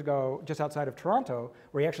couple years ago just outside of Toronto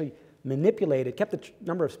where he actually manipulated, kept the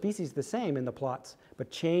number of species the same in the plots, but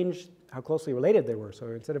changed how closely related they were. So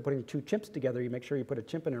instead of putting 2 chimps together, you make sure you put a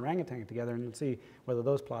chimp and an orangutan together and see whether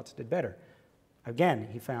those plots did better. Again,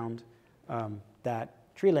 he found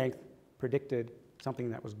that tree length predicted something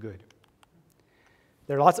that was good.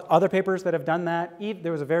 There are lots of other papers that have done that.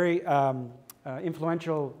 There was a very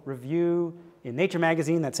influential review in Nature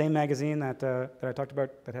magazine, that same magazine that I talked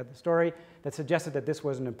about that had the story, that suggested that this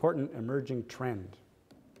was an important emerging trend.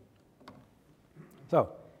 So,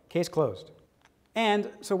 case closed. And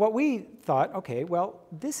so what we thought, okay, well,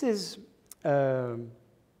 this is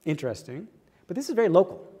interesting, but this is very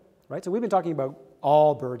local, right? So we've been talking about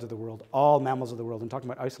all birds of the world, all mammals of the world, and talking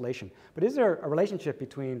about isolation. But is there a relationship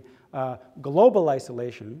between global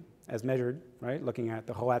isolation, as measured, right, looking at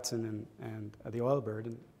the Hoatzin and the oil bird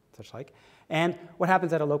and such like, and what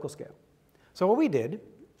happens at a local scale? So what we did,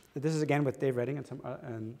 this is again with Dave Redding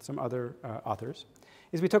and some other authors,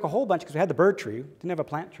 is we took a whole bunch, because we had the bird tree, didn't have a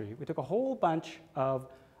plant tree, we took a whole bunch of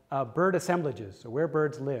bird assemblages, so where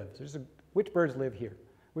birds live. So just which birds live here,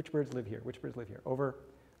 which birds live here, which birds live here, over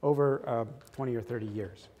over 20 or 30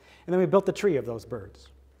 years. And then we built the tree of those birds.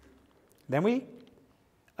 Then we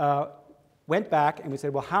went back and we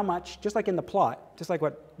said, well, how much, just like in the plot, just like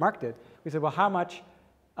what Mark did, we said, well, how much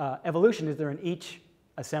evolution is there in each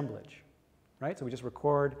assemblage, right? So we just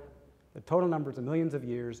record the total numbers of millions of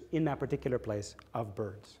years in that particular place of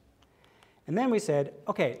birds. And then we said,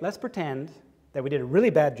 okay, let's pretend that we did a really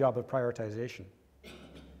bad job of prioritization.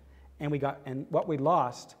 And what we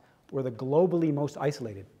lost were the globally most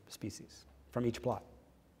isolated species from each plot,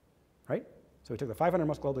 right? So we took the 500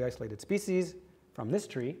 most globally isolated species from this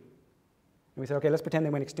tree, and we said, okay, let's pretend they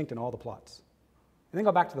went extinct in all the plots. And then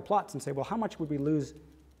go back to the plots and say, well, how much would we lose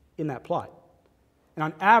in that plot? And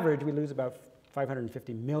on average, we lose about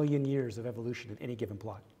 550 million years of evolution in any given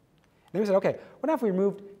plot. And then we said, okay, what if we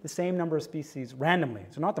removed the same number of species randomly?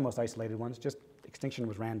 So not the most isolated ones, just extinction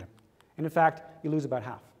was random. And in fact, you lose about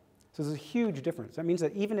half. So there's a huge difference. That means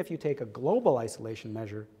that even if you take a global isolation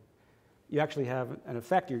measure, you actually have an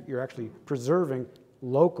effect. You're actually preserving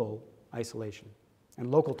local isolation and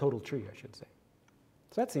local total tree, I should say.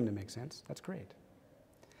 So that seemed to make sense. That's great.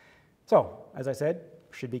 So, as I said,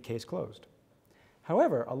 should be case closed.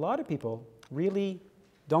 However, a lot of people really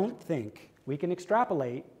don't think we can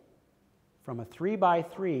extrapolate from a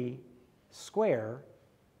 3x3 square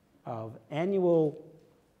of annual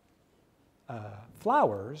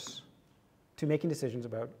flowers to making decisions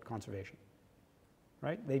about conservation,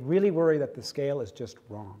 right? They really worry that the scale is just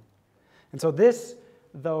wrong. And so this,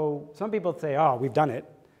 though some people say, oh, we've done it,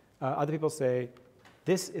 other people say,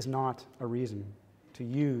 this is not a reason to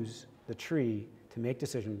use the tree to make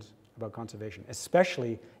decisions about conservation,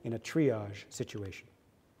 especially in a triage situation.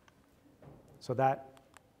 So that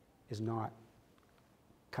is not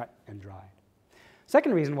cut and dried.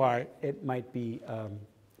 Second reason why it might be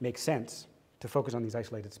make sense to focus on these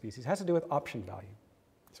isolated species has to do with option value.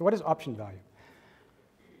 So what is option value?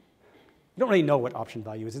 You don't really know what option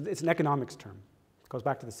value is. It's an economics term. It goes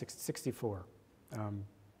back to the 64.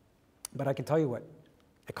 But I can tell you what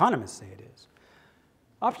economists say it is.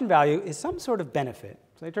 Option value is some sort of benefit.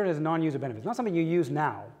 So they term it as a non-user benefit. It's not something you use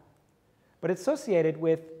now, but it's associated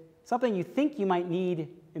with something you think you might need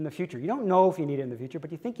in the future. You don't know if you need it in the future,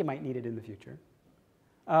 but you think you might need it in the future.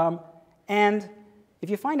 And if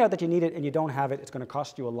you find out that you need it and you don't have it, it's going to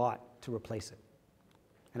cost you a lot to replace it.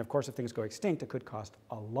 And of course, if things go extinct, it could cost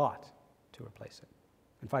a lot to replace it.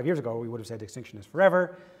 And 5 years ago, we would have said extinction is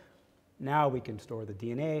forever. Now we can store the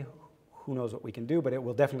DNA. Who knows what we can do, but it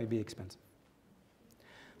will definitely be expensive.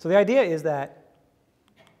 So the idea is that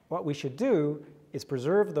what we should do is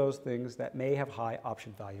preserve those things that may have high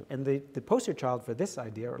option value. And the poster child for this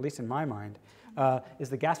idea, or at least in my mind, is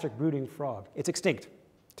the gastric brooding frog. It's extinct.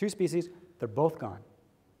 2 species, they're both gone.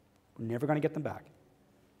 We're never going to get them back.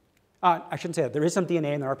 I shouldn't say that. There is some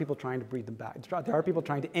DNA, and there are people trying to breed them back. There are people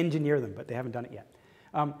trying to engineer them, but they haven't done it yet.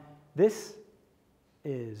 This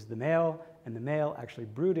is the male, and the male actually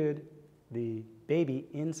brooded the baby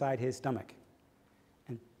inside his stomach.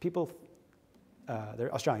 And people,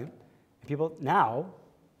 they're Australian, and people now,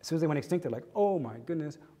 as soon as they went extinct, they're like, oh my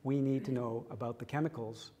goodness, we need to know about the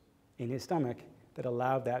chemicals in his stomach that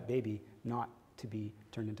allowed that baby not to be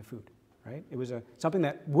turned into food, right? It was something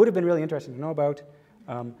that would have been really interesting to know about.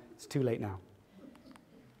 It's too late now.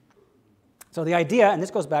 So the idea, and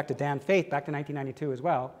this goes back to Dan Faith, back to 1992 as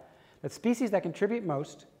well, that species that contribute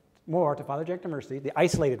more to phylogenetic diversity, the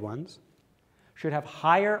isolated ones, should have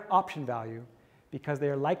higher option value because they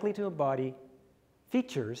are likely to embody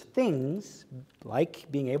features, things, like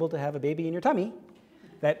being able to have a baby in your tummy,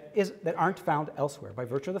 that aren't found elsewhere by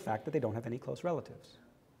virtue of the fact that they don't have any close relatives,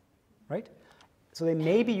 right? So they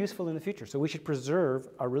may be useful in the future. So we should preserve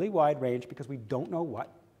a really wide range because we don't know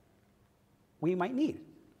what we might need.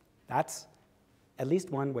 That's at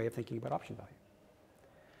least one way of thinking about option value.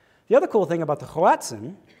 The other cool thing about the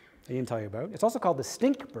hoatzin, I didn't tell you about, it's also called the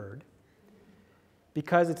stink bird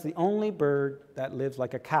because it's the only bird that lives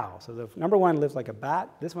like a cow. So the number one lives like a bat.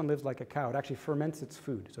 This one lives like a cow. It actually ferments its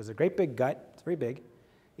food. So it's a great big gut. It's very big.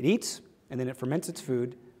 It eats, and then it ferments its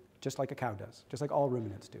food just like a cow does, just like all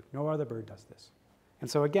ruminants do. No other bird does this. And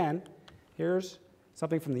so again, here's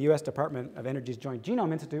something from the US Department of Energy's Joint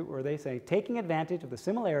Genome Institute where they say, taking advantage of the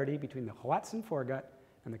similarity between the hoatzin foregut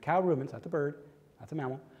and the cow ruminants, that's a bird, that's a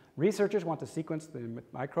mammal, researchers want to sequence the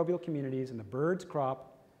microbial communities in the bird's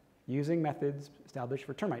crop using methods established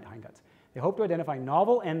for termite hindguts. They hope to identify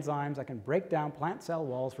novel enzymes that can break down plant cell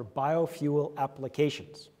walls for biofuel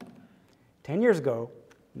applications. 10 years ago,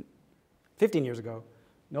 15 years ago,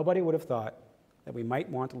 nobody would have thought that we might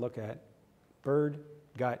want to look at bird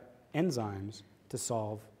gut enzymes to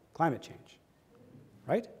solve climate change,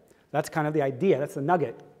 right? That's kind of the idea. That's the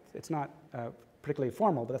nugget. It's not particularly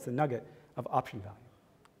formal, but that's the nugget of option value.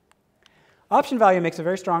 Option value makes a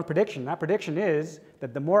very strong prediction. That prediction is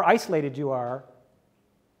that the more isolated you are,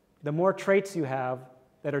 the more traits you have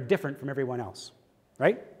that are different from everyone else,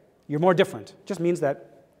 right? You're more different. It just means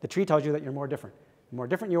that the tree tells you that you're more different. The more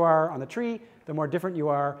different you are on the tree, the more different you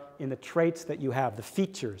are in the traits that you have, the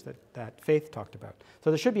features that Faith talked about.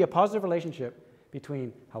 So there should be a positive relationship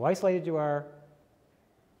between how isolated you are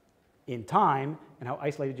in time and how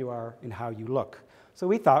isolated you are in how you look. So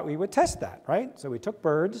we thought we would test that, right? So we took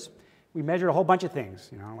birds, we measured a whole bunch of things.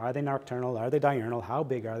 You know, are they nocturnal? Are they diurnal? How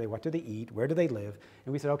big are they? What do they eat? Where do they live?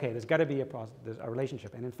 And we said, okay, there's got to be a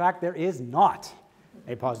relationship. And in fact, there is not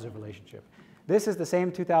a positive relationship. This is the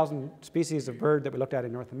same 2,000 species of bird that we looked at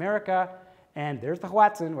in North America. And there's the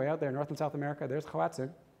Hoatzin, way out there, North and South America. There's the Hoatzin.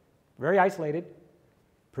 Very isolated,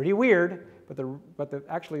 pretty weird. But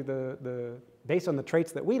actually, based on the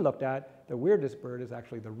traits that we looked at, the weirdest bird is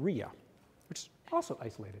actually the rhea, which is also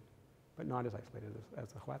isolated, but not as isolated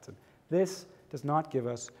as the Hoatzin. This does not give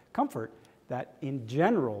us comfort that, in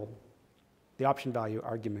general, the option value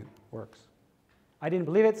argument works. I didn't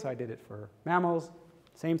believe it, so I did it for mammals.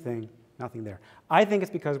 Same thing, nothing there. I think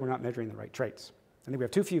it's because we're not measuring the right traits. I think we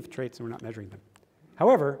have too few traits and we're not measuring them.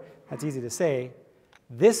 However, that's easy to say.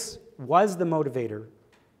 This was the motivator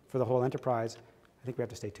for the whole enterprise. I think we have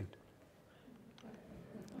to stay tuned.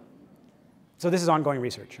 So this is ongoing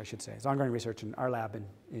research, I should say. It's ongoing research in our lab and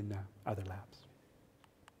in other labs.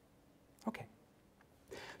 Okay.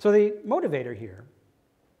 So the motivator here,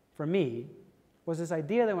 for me, was this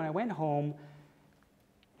idea that when I went home,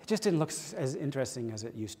 it just didn't look as interesting as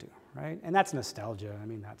it used to, right? And that's nostalgia. I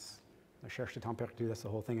mean, that's la recherche de température, that's the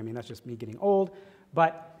whole thing. I mean, that's just me getting old.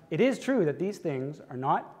 But it is true that these things are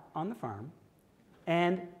not on the farm,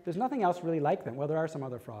 and there's nothing else really like them. Well, there are some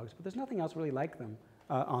other frogs, but there's nothing else really like them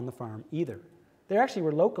on the farm either. They actually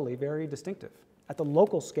were locally very distinctive. At the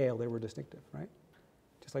local scale, they were distinctive, right?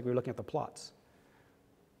 Just like we were looking at the plots.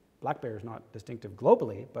 Black bear is not distinctive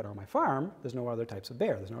globally, but on my farm, there's no other types of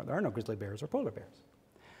bear. There are no grizzly bears or polar bears.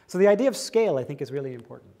 So the idea of scale, I think, is really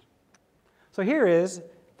important. So here is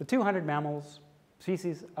the 200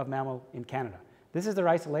 species of mammal in Canada. This is their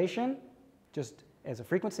isolation, just as a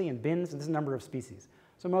frequency in bins, and this is the number of species.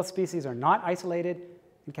 So most species are not isolated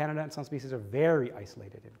in Canada, and some species are very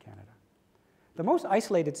isolated in Canada. The most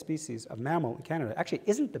isolated species of mammal in Canada actually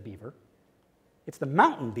isn't the beaver. It's the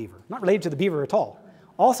mountain beaver, not related to the beaver at all.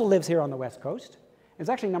 Also lives here on the west coast. It's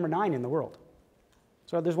actually number 9 in the world.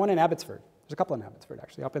 So there's one in Abbotsford. There's a couple in Abbotsford,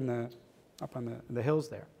 actually, up on the hills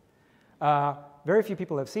there. Very few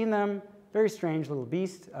people have seen them. Very strange little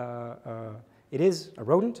beast. It is a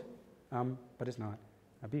rodent, but it's not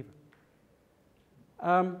a beaver.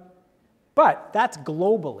 But that's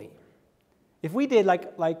globally. If we did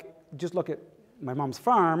just look at my mom's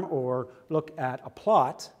farm or look at a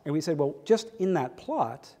plot, and we said, well, just in that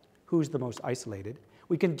plot, who's the most isolated?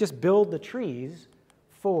 We can just build the trees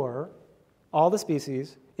for all the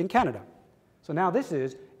species in Canada. So now this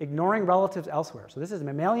is ignoring relatives elsewhere. So this is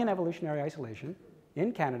mammalian evolutionary isolation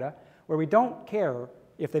in Canada, where we don't care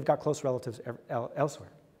if they've got close relatives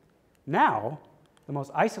elsewhere. Now, the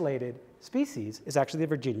most isolated species is actually the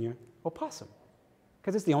Virginia opossum,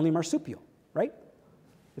 because it's the only marsupial, right?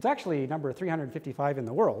 It's actually number 355 in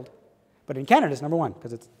the world, but in Canada it's number 1,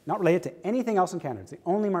 because it's not related to anything else in Canada. It's the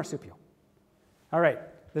only marsupial. All right,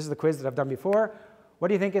 this is the quiz that I've done before. What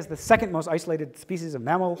do you think is the second most isolated species of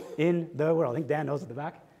mammal in the world? I think Dan knows at the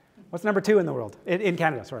back. What's number 2 in the world? In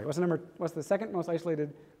Canada, sorry. What's the second most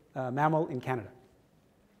isolated mammal in Canada?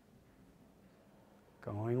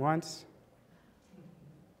 Going once.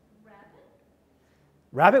 Rabbit?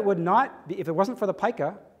 Rabbit would not be, if it wasn't for the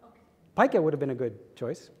pika, pika would have been a good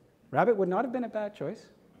choice. Rabbit would not have been a bad choice.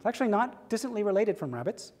 It's actually not distantly related from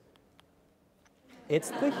rabbits. It's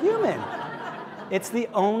the human.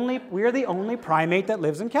 We're the only primate that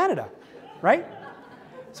lives in Canada, right?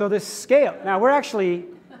 So this scale, now we're actually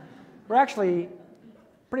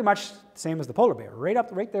pretty much the same as the polar bear,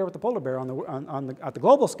 right there with the polar bear at the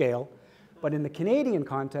global scale, but in the Canadian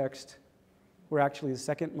context, we're actually the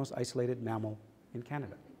second most isolated mammal in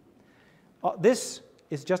Canada. This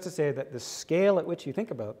is just to say that the scale at which you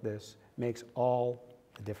think about this makes all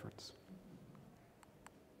the difference.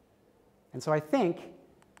 And so I think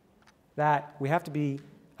that we have to be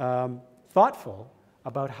thoughtful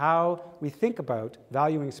about how we think about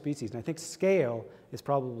valuing species. And I think scale is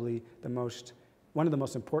probably one of the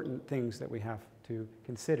most important things that we have to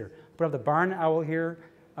consider. We have the barn owl here,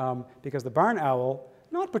 because the barn owl,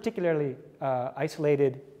 not particularly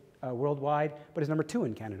isolated worldwide, but is number 2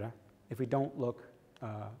 in Canada if we don't look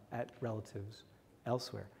at relatives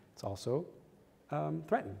elsewhere. It's also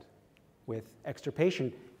threatened. with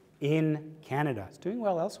extirpation in Canada. It's doing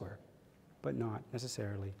well elsewhere, but not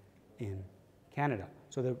necessarily in Canada.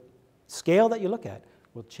 So the scale that you look at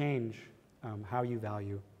will change how you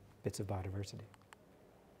value bits of biodiversity.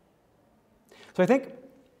 So I think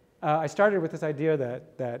I started with this idea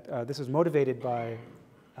that this was motivated by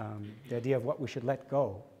the idea of what we should let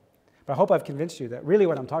go. But I hope I've convinced you that really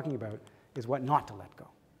what I'm talking about is what not to let go,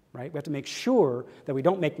 right? We have to make sure that we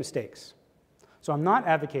don't make mistakes. So I'm not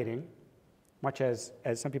advocating, much as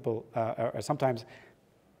some people, or sometimes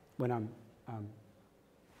when I'm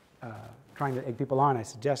trying to egg people on, I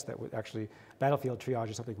suggest that actually battlefield triage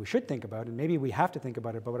is something we should think about, and maybe we have to think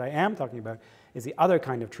about it, but what I am talking about is the other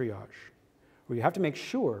kind of triage, where you have to make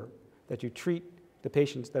sure that you treat the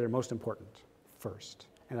patients that are most important first.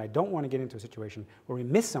 And I don't want to get into a situation where we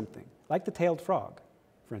miss something, like the tailed frog,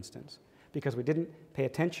 for instance, because we didn't pay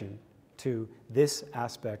attention to this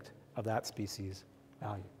aspect of that species'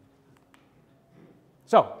 value.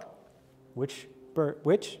 So, which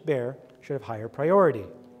bear should have higher priority?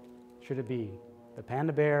 Should it be the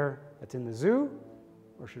panda bear that's in the zoo,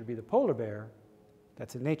 or should it be the polar bear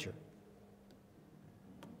that's in nature?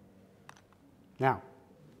 Now,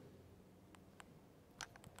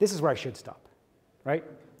 this is where I should stop, right?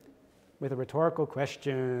 With a rhetorical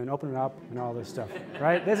question, open it up, and all this stuff,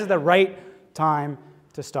 right? This is the right time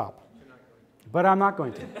to stop. But I'm not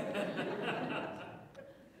going to.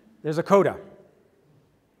 There's a coda.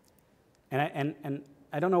 And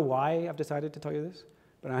I don't know why I've decided to tell you this,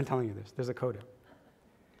 but I'm telling you this. There's a coda.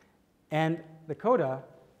 And the coda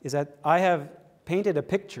is that I have painted a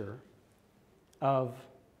picture of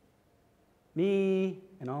me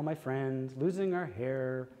and all my friends losing our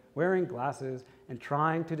hair, wearing glasses, and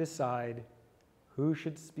trying to decide who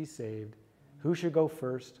should be saved, who should go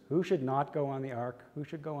first, who should not go on the ark, who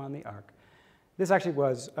should go on the ark. This actually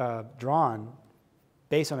was drawn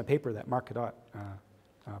based on a paper that Mark Cadot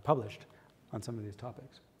published on some of these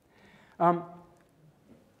topics.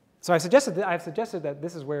 So I've suggested that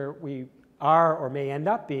this is where we are or may end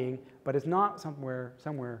up being, but it's not somewhere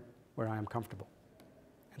where I am comfortable.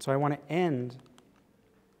 And so I want to end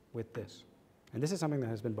with this. And this is something that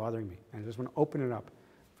has been bothering me, and I just want to open it up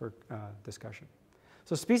for discussion.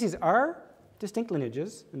 So species are distinct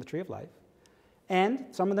lineages in the tree of life, and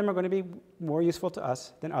some of them are going to be more useful to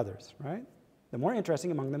us than others, right? The more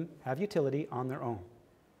interesting among them have utility on their own.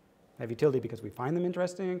 They have utility because we find them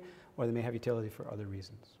interesting, or they may have utility for other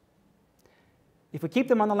reasons. If we keep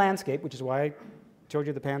them on the landscape, which is why I showed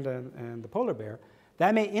you the panda and the polar bear,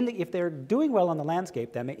 that may if they're doing well on the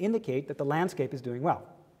landscape, that may indicate that the landscape is doing well,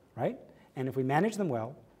 right? And if we manage them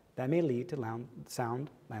well, that may lead to sound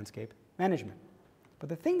landscape management. But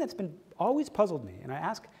the thing that's been always puzzled me, and I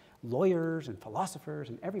ask lawyers and philosophers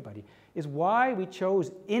and everybody, is why we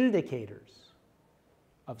chose indicators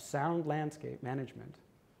of sound landscape management,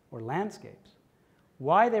 or landscapes,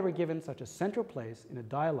 why they were given such a central place in a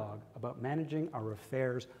dialogue about managing our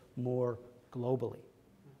affairs more globally.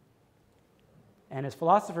 And as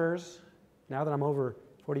philosophers, now that I'm over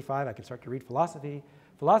 45, I can start to read philosophy.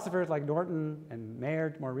 Philosophers like Norton and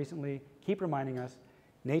Mayer more recently keep reminding us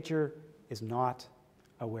nature is not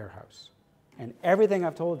a warehouse. And everything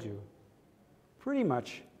I've told you pretty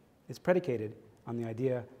much is predicated on the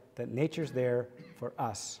idea that nature's there for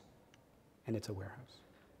us and it's a warehouse.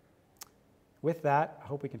 With that, I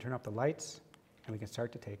hope we can turn up the lights and we can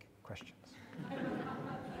start to take questions.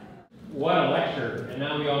 What a lecture, and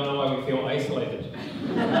now we all know why we feel isolated.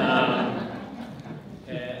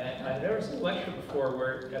 I've never seen a lecture before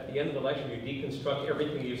where at the end of the lecture you deconstruct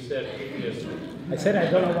everything you said previously. I said I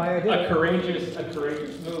don't know why I did it. A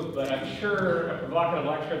courageous move, but I'm sure a provocative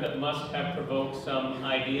lecture that must have provoked some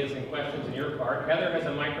ideas and questions on your part. Heather has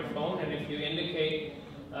a microphone, and if you indicate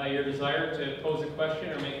your desire to pose a question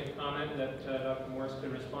or make a comment that Dr. Mooers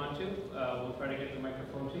could respond to, we'll try to get the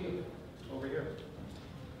microphone to you over here.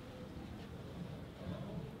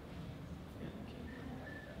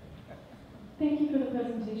 Thank you for the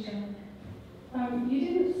presentation. You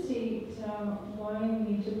didn't state why we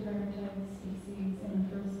need to prioritize species in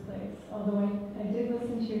the first place, although I did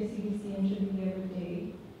listen to your CDC interview the other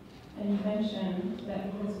day, and you mentioned that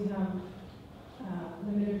because we have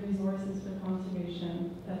limited resources for conservation,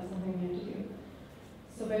 that's something we have to do.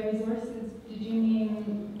 So by resources, did you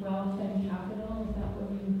mean wealth and capital?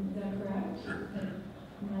 Is that correct?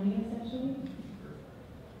 Like money, essentially?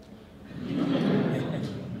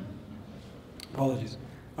 Apologies.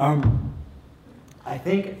 I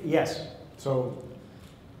think, yes. So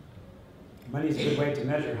money is a good way to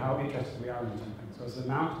measure how interested we are in something. So it's the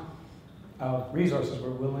amount of resources we're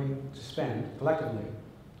willing to spend collectively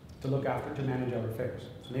to look after, to manage our affairs.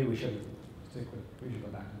 So maybe we shouldn't stick with it. We should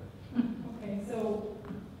go back to it.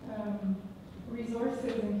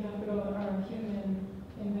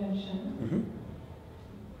 Mm-hmm.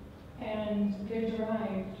 And they're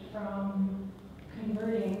derived from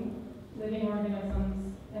converting living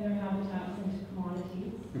organisms and their habitats into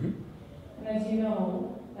commodities. Mm-hmm. And as you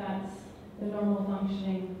know, that's the normal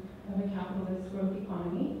functioning of a capitalist growth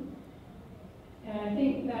economy. And I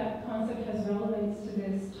think that concept has relevance to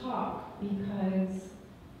this talk because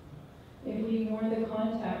if we ignore the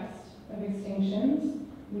context of extinctions,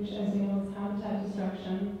 which as you know is habitat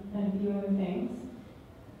destruction and a few other things,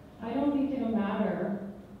 I don't think it'll matter,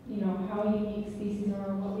 how unique species are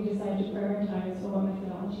or what we decide to prioritize or what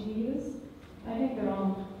methodology we use. I think they're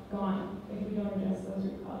all gone if we don't address those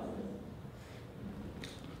root causes.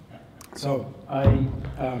 So I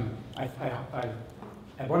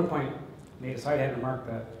at one point made a side-head remark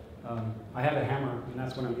that I have a hammer and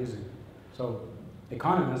that's what I'm using. So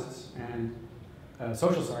economists and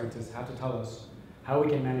social scientists have to tell us how we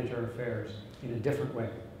can manage our affairs in a different way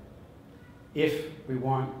if we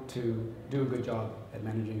want to do a good job at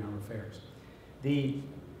managing our affairs. The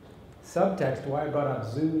subtext, why I brought up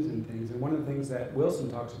zoos and things, and one of the things that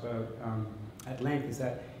Wilson talks about at length is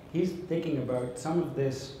that he's thinking about some of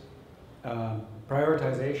this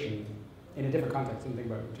prioritization in a different context, and think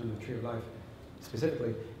about it in terms of tree of life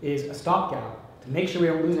specifically, is a stopgap to make sure we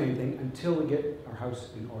don't lose anything until we get our house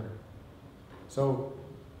in order. So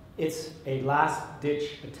it's a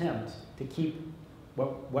last-ditch attempt to keep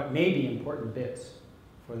what may be important bits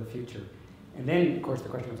for the future. And then, of course, the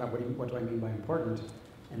question comes up, what do I mean by important?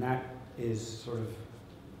 And that is sort of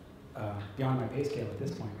beyond my pay scale at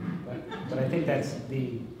this point. But I think that's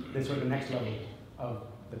the sort of the next level of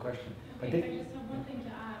the question. Okay, I just have one thing to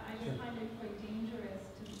add. I just find it quite dangerous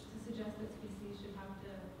to suggest that species should have to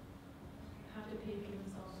pay for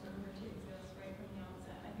themselves in order to exist right from the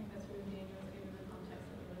outset. I think that's really dangerous given the context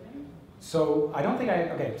that we live in. So I don't think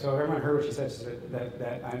so everyone heard what she said,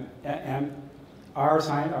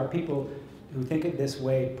 our people who think it this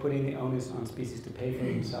way, putting the onus on species to pay for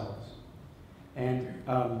themselves. And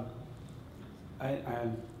I'm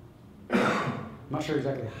not sure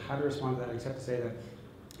exactly how to respond to that, except to say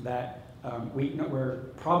that we know we're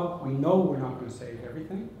not going to save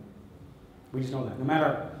everything. We just know that. No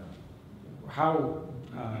matter how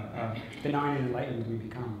benign and enlightened we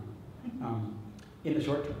become in the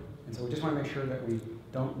short term. And so we just want to make sure that we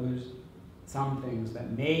don't lose some things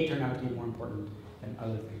that may turn out to be more important than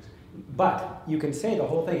other things. But you can say the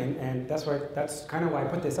whole thing, and that's kind of why I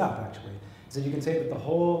put this up, actually, is that you can say that the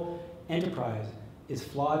whole enterprise is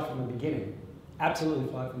flawed from the beginning, absolutely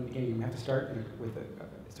flawed from the beginning. We have to start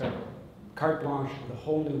start carte blanche with a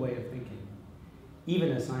whole new way of thinking,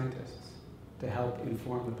 even as scientists, to help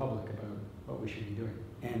inform the public about what we should be doing.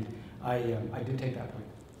 And I do take that point.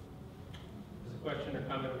 There's a question or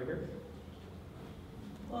comment over here.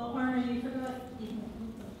 Well, Arne,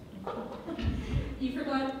 you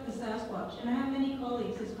forgot the Sasquatch, and I have many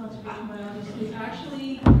colleagues as conservation biologists who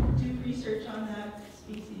actually do research on that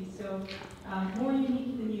species, so more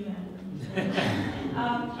unique than you, Andrew.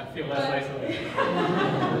 I feel less isolated.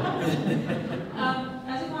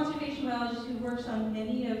 As a conservation biologist who works on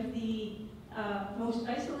many of the most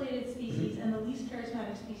isolated species and the least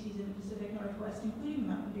charismatic species in the Pacific Northwest, including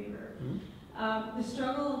mountain beaver, the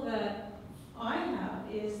struggle that I have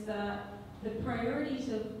is that the priorities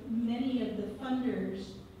of many of the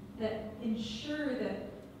funders that ensure that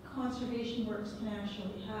conservation works can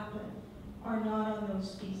actually happen are not on those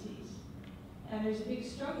species. And there's a big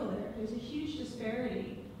struggle there. There's a huge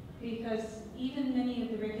disparity because even many of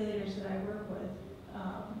the regulators that I work with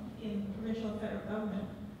in provincial and federal government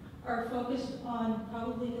are focused on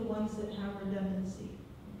probably the ones that have redundancy.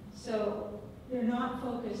 So they're not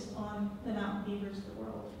focused on the mountain beavers of the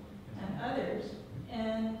world and others.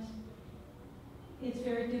 And it's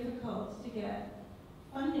very difficult to get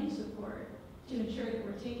funding support to ensure that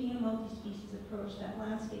we're taking a multi-species approach, that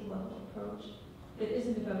landscape level approach, that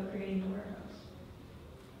isn't about creating a warehouse.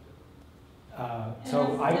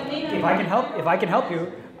 If I can help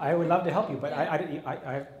you, I would love to help you. But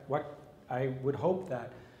I would hope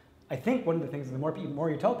that, I think one of the things, the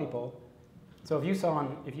more you tell people, so if you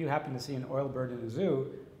happen to see an oil bird in a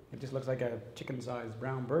zoo, it just looks like a chicken-sized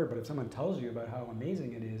brown bird, but if someone tells you about how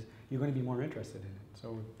amazing it is, you're going to be more interested in it.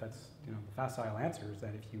 So that's, the facile answer is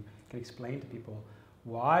that if you can explain to people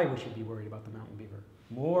why we should be worried about the mountain beaver,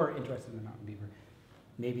 more interested in the mountain beaver,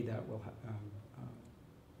 maybe that will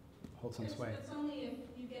hold some sway. It's only if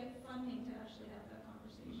you get funding to actually have that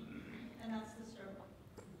conversation, and that's the struggle.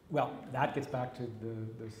 Well, that gets back to the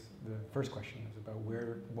first question, is about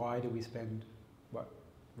why do we spend what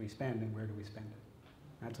we spend and where do we spend it?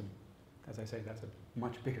 As I say, that's a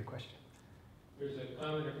much bigger question. There's a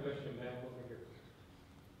comment or question back over here.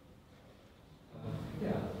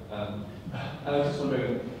 Yeah. I was just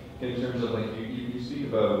wondering, in terms of like, you speak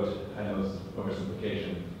about, I know it's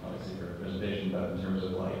oversimplification, obviously, for a presentation, but in terms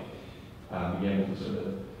of like, being able to sort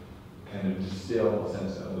of kind of distill a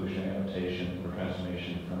sense of evolutionary adaptation or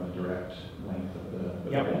transformation from a direct length of the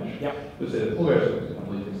branch. Let's say the polar bear, I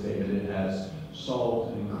believe, can say that it has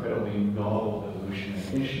solved an incredibly novel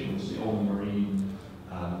evolutionary issue. It's the only marine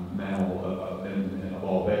mammal of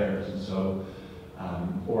all bears, and so,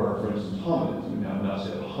 or for instance, hominids. We now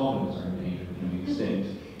say that hominids are in danger of becoming extinct,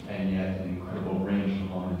 and yet an incredible range of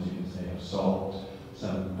hominids, you can say, have solved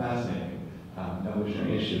some fascinating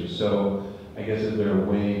evolutionary issues. So, I guess, is there a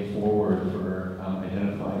way forward for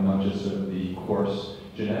identifying not just sort of the coarse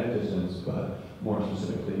genetic distance, but more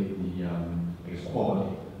specifically the, I guess,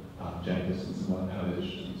 quality genetic distance and how the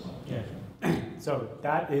issues are solved? Yeah. So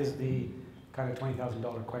that is the kind of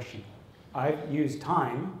 $20,000 question. I've used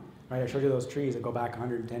time, right? I showed you those trees that go back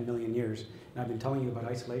 110 million years, and I've been telling you about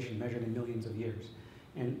isolation measured in millions of years.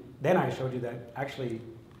 And then I showed you that actually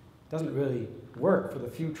doesn't really work for the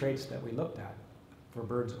few traits that we looked at for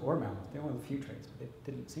birds or mammals. They're one of the few traits, but it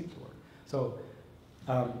didn't seem to work. So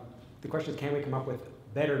the question is, can we come up with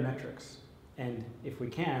better metrics? And if we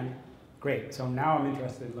can, great. So now I'm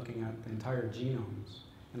interested in looking at the entire genomes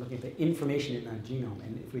and looking at the information in that genome.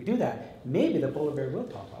 And if we do that, maybe the polar bear will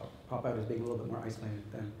pop out as being a little bit more isolated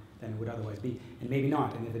than it would otherwise be, and maybe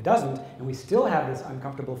not. And if it doesn't, and we still have this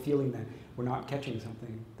uncomfortable feeling that we're not catching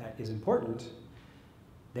something that is important,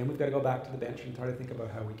 then we've got to go back to the bench and try to think about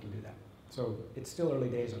how we can do that. So it's still early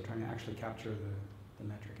days on trying to actually capture the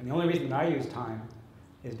metric. And the only reason that I use time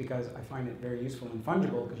is because I find it very useful and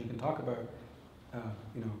fungible, because you can talk about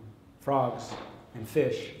frogs and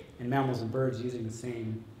fish and mammals and birds using the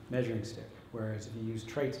same measuring stick. Whereas if you use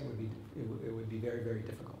traits, it would be very, very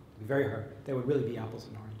difficult. It would be very hard. They would really be apples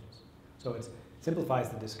and oranges. So it simplifies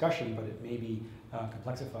the discussion, but it maybe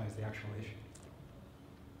complexifies the actual issue.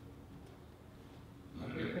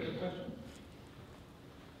 Question?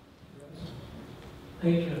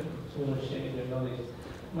 Thank you so much for sharing your knowledge.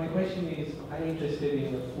 My question is, I'm interested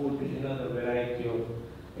in the food, the variety of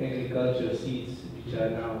agricultural seeds which are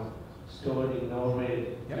now stored in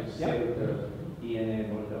Norway to save the DNA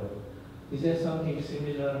model. Is there something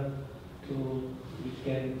similar to which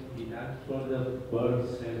can be done for the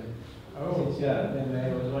birds? And then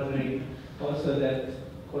I was wondering also that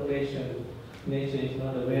quotation, nature is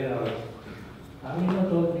not a warehouse. Are we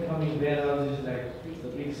not all becoming warehouses like the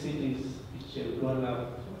big cities which have grown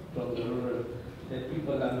up from the rural, that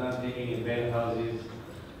people are not living in warehouses,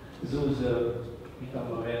 zoos have become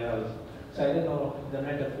a warehouse. So I don't know the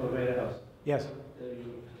metaphor warehouse. Yes.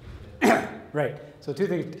 Right. So two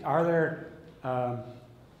things. Are there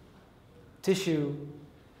tissue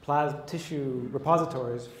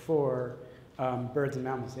repositories for birds and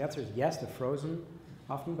mammals? The answer is yes. They're frozen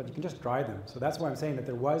often, but you can just dry them. So that's why I'm saying that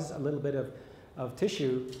there was a little bit of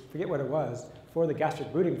tissue, forget what it was, for the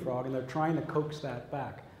gastric brooding frog, and they're trying to coax that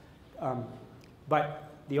back. But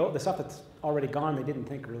the stuff that's already gone, they didn't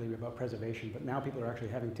think really about preservation, but now people are actually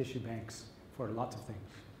having tissue banks for lots of things.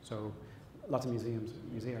 So lots of museums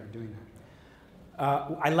are doing that.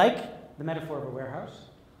 I like the metaphor of a warehouse.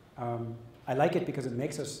 I like it because it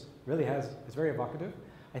makes us it's very evocative.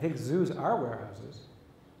 I think zoos are warehouses,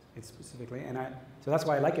 specifically, and so that's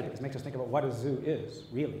why I like it, because it makes us think about what a zoo is,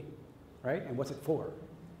 really, right? And what's it for?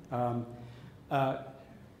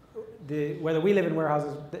 Whether we live in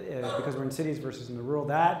warehouses because we're in cities versus in the rural,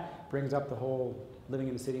 that brings up the whole living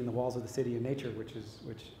in the city and the walls of the city and nature, which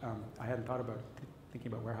I hadn't thought about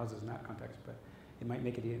thinking about warehouses in that context, but it might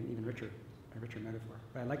make it even richer, a richer metaphor.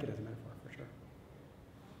 But I like it as a metaphor for sure.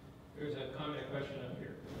 There's a comment question up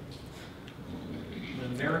here. The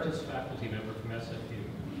emeritus faculty member from SFU.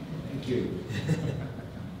 Thank you.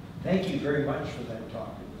 Thank you very much for that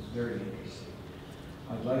talk. It was very interesting.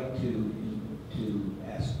 I'd like to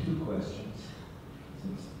ask two questions,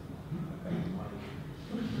 since I've got the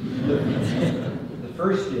mic. The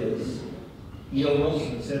first is, E.O.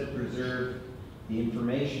 Wilson said preserve the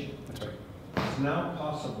information. That's right. It's now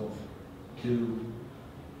possible to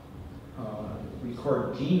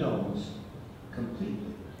record genomes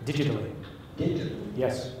completely. Digitally. Digitally.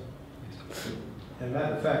 Yes. As a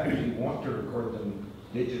matter of fact, if you want to record them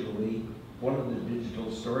digitally, one of the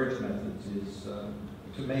digital storage methods is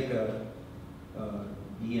to make a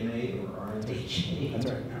DNA or RNA chain. That's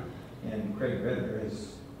right. And Craig Redder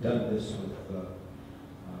has done this with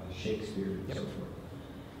Shakespeare and so forth.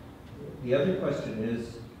 The other question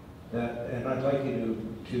is that, and I'd like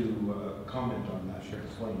you to comment on that,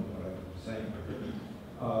 explain what I'm saying.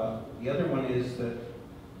 The other one is that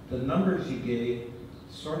the numbers you gave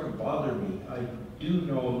sort of bother me. I do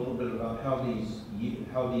know a little bit about how these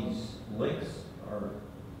how these links are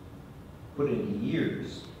put into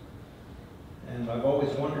years. And I've always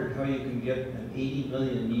wondered how you can get an 80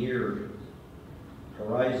 million year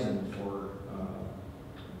horizon for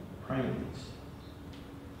primates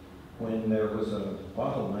when there was a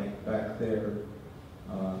bottleneck back there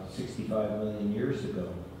 65 million years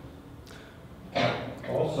ago.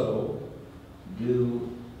 Also, do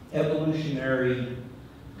evolutionary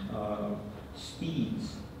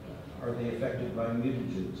speeds, are they affected by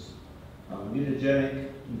mutagens?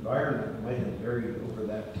 Mutagenic environment might have varied over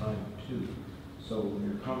that time too. So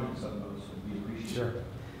your comments on those would be appreciated. Sure.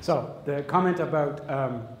 So the comment about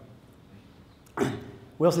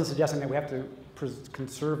Wilson suggesting that we have to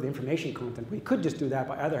conserve the information content. We could just do that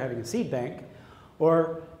by either having a seed bank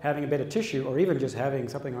or having a bit of tissue or even just having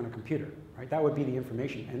something on a computer, right? That would be the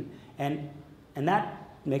information. And that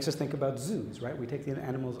makes us think about zoos, right? We take the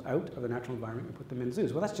animals out of the natural environment and put them in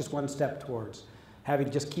zoos. Well, that's just one step towards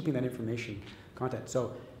just keeping that information content.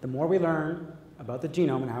 So the more we learn about the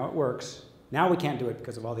genome and how it works, now we can't do it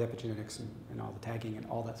because of all the epigenetics and all the tagging and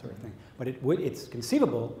all that sort of thing. But it's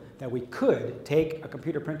conceivable that we could take a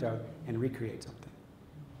computer printout and recreate something,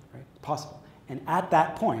 right? It's possible. And at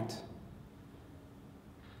that point,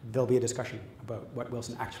 there'll be a discussion about what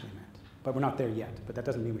Wilson actually meant. But we're not there yet. But that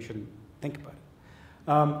doesn't mean we shouldn't think about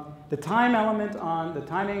it. The time element on the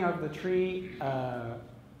timing of the tree.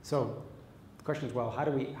 So the question is, well, how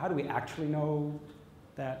do we actually know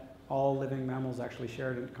that all living mammals actually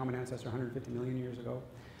shared a common ancestor 150 million years ago?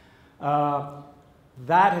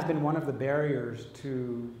 That has been one of the barriers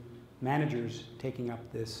to managers taking up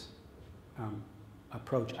this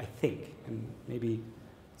approach, I think. And maybe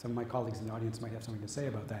some of my colleagues in the audience might have something to say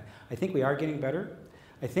about that. I think we are getting better.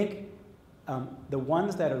 I think the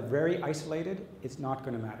ones that are very isolated, it's not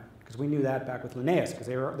going to matter. Because we knew that back with Linnaeus, because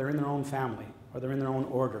they're in their own family, or they're in their own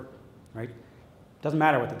order, right? Doesn't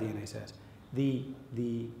matter what the DNA says. The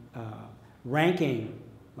ranking,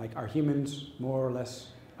 like are humans more or less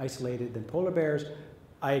isolated than polar bears?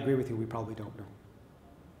 I agree with you, we probably don't know.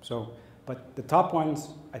 So, but the top ones,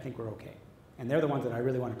 I think we're okay. And they're the ones that I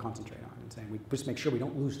really want to concentrate on and saying we just make sure we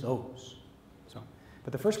don't lose those. So,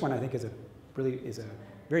 but the first one I think is a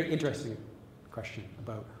very interesting question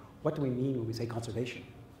about what do we mean when we say conservation?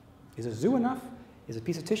 Is a zoo enough? Is a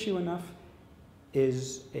piece of tissue enough?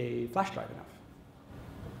 Is a flash drive enough?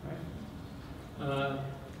 Right?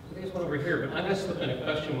 There's one over here, but I'm going to slip in a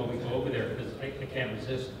question while we go over there because I can't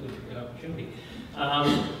resist the opportunity.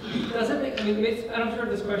 Does it make, I mean, I'm not sure if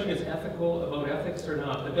this question is ethical, about ethics or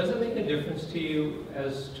not, but does it make a difference to you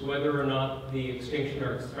as to whether or not the extinction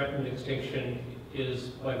or threatened extinction is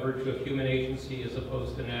by virtue of human agency as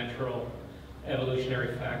opposed to natural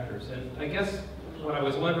evolutionary factors? And I guess what I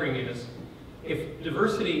was wondering is, if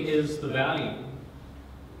diversity is the value,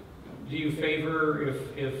 do you favor,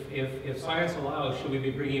 if science allows, should we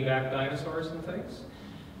be bringing back dinosaurs and things?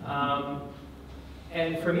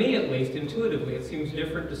 And for me, at least, intuitively, it seems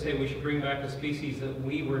different to say we should bring back a species that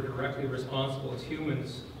we were directly responsible as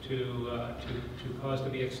humans to cause to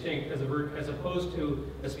be extinct, as opposed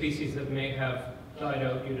to a species that may have died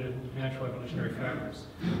out due to natural evolutionary factors.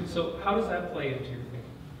 So how does that play into your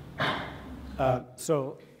thinking?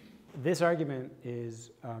 So this argument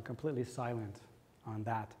is completely silent on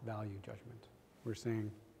that value judgment. We're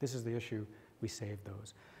saying this is the issue, we save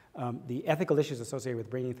those. The ethical issues associated with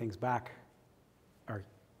bringing things back are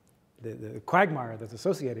the quagmire that's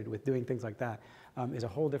associated with doing things like that is a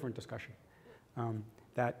whole different discussion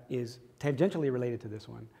that is tangentially related to this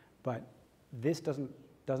one, but this doesn't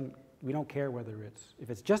we don't care whether if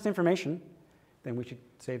it's just information, then we should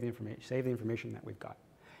save the information that we've got.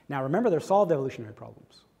 Now remember, they're solved evolutionary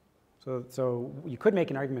problems. So you could make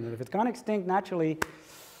an argument that if it's gone extinct naturally,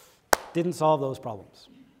 didn't solve those problems.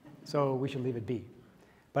 So we should leave it be.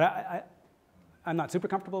 But I'm not super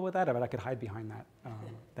comfortable with that, but I could hide behind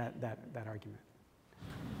that argument.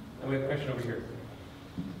 And we have a question over here.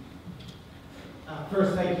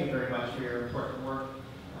 First, thank you very much for your important work.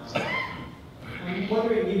 I'm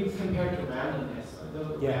wondering, you compared to randomness.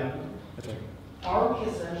 That's right. Are we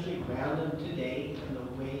essentially random today in the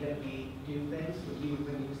way that we do things?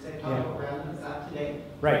 When you say talk about random, is that today?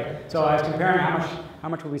 Right. So I was comparing how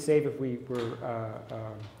much would we save if we were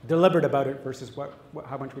deliberate about it versus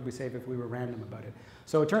how much would we save if we were random about it.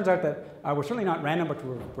 So it turns out that we're certainly not random, but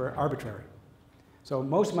we're arbitrary. So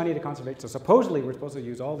most money to conservation, so supposedly we're supposed to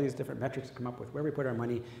use all these different metrics to come up with where we put our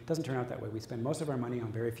money. It doesn't turn out that way. We spend most of our money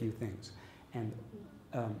on very few things. And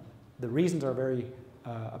the reasons are very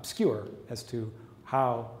obscure to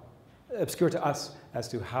us as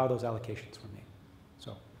to how those allocations were made.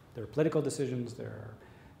 So there are political decisions, there are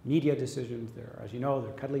media decisions. There are, as you know, there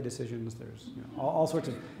are cuddly decisions. There's all sorts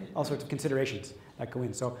of considerations that go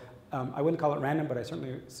in. So I wouldn't call it random, but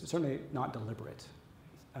certainly not deliberate.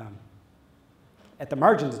 At the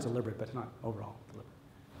margins, it's deliberate, but it's not overall deliberate.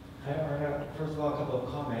 Hi, Arne. First of all, a couple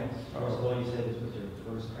of comments. First of all, you said this was your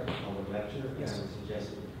first ever public lecture. Yes. I would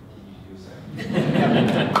suggest that you continue to do so.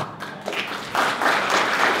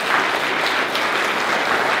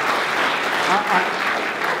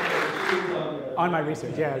 On my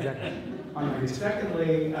research, yeah, exactly. On my research.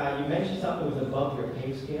 Secondly, you mentioned something that was above your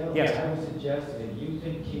pay scale. Yes. I would suggest that you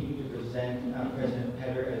continue to present President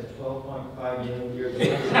Petter as 12.5 million years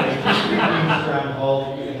old. Around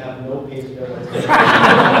Hall, you can have no pay scale.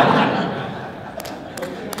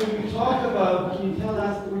 Can you talk about, can you tell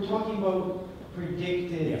us, we're talking about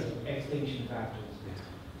predicted extinction factors.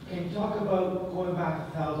 Can you talk about going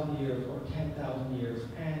back 1,000 years or 10,000 years,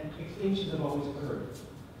 and extinctions have always occurred?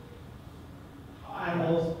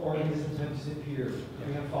 Animals, organisms have disappeared.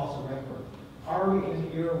 We have fossil record. Are we in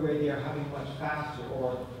an era where they are happening much faster,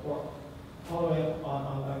 or following up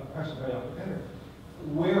on a question by Dr. Petter,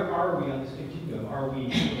 where are we on this continuum? Are we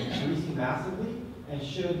increasing massively? And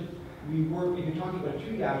should we work, if you're talking about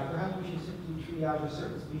triage, perhaps we should simply triage a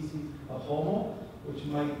certain species of Homo, which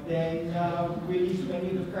might then release many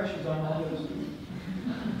of the pressures on all the other species.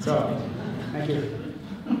 So, thank you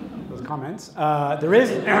for those comments. There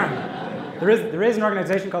is an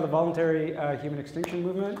organization called the Voluntary Human Extinction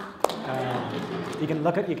Movement. You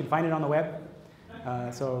can find it on the web.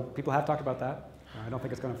 So people have talked about that. I don't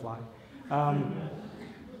think it's going to fly.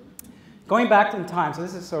 Going back in time, so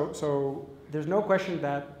this is so there's no question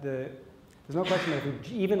that if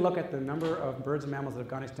we even look at the number of birds and mammals that have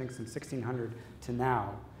gone extinct since 1600 to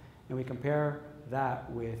now, and we compare that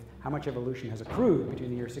with how much evolution has accrued between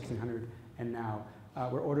the year 1600 and now,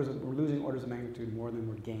 we're losing orders of magnitude more than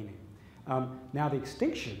we're gaining. Now the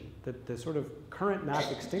extinction, the sort of current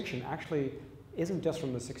mass extinction, actually isn't just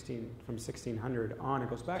from 1600 on. It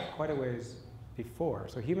goes back quite a ways before.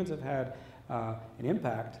 So humans have had an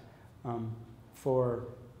impact for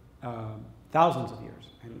thousands of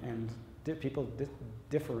years, and people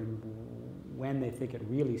differ in when they think it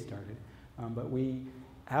really started. But we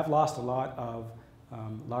have lost a lot of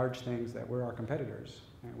large things that were our competitors,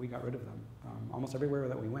 and we got rid of them almost everywhere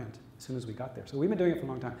that we went as soon as we got there. So we've been doing it for a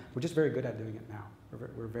long time. We're just very good at doing it now.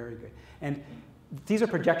 We're very good. And these are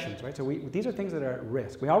projections, right? So these are things that are at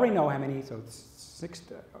risk. We already know how many, so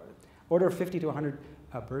order of 50 to 100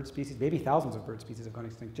 bird species, maybe thousands of bird species have gone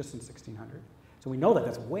extinct just since 1600. So we know that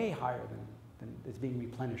that's way higher than is being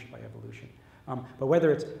replenished by evolution. But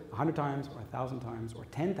whether it's 100 times or 1,000 times or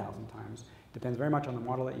 10,000 times depends very much on the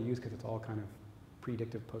model that you use, because it's all kind of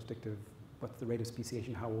predictive, postdictive, what's the rate of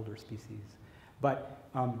speciation, how old are species. But,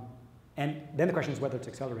 and then the question is whether it's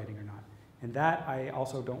accelerating or not. And that I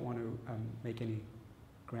also don't want to make any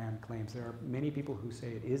grand claims. There are many people who say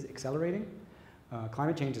it is accelerating.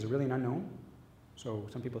 Climate change is really an unknown. So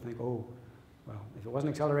some people think, oh, well, if it wasn't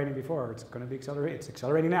accelerating before, it's going to be accelerating. It's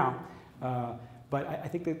accelerating now. But I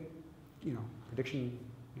think that,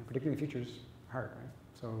 predicting the future is hard, right?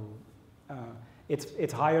 So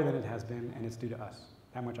it's higher than it has been, and it's due to us.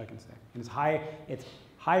 That much I can say. And it's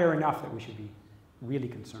higher enough that we should be really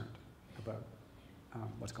concerned about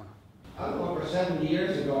what's going on. I don't know, over 70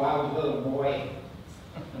 years ago, I was a little boy,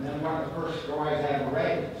 and then one of the first stories I ever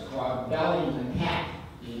read was called Belly and the Cat.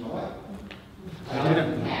 You know what? Belly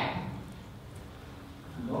and the Cat.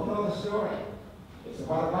 You don't know the story. It's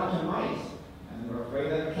about a bunch of mice, and they were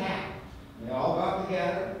afraid of the cat. And they all got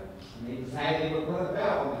together, and they decided they would put a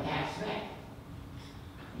bell on the cat's neck.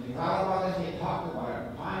 And they thought about this, they talked about it,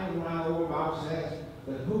 and finally one of the old mouse says,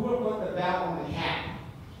 but who will put the bell on the cat?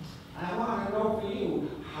 And I want to know for you,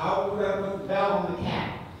 how would I put the bell on the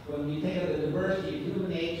cat when you think of the diversity of human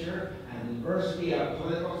nature and the diversity of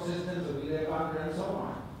political systems that we live under and so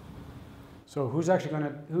on? So who's actually going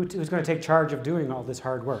to who's going to take charge of doing all this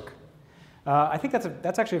hard work? I think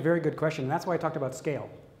that's actually a very good question, and that's why I talked about scale.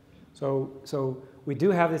 So we do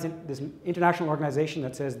have this international organization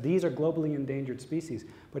that says these are globally endangered species,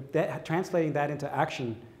 but translating that into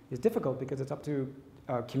action is difficult because it's up to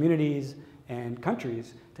communities and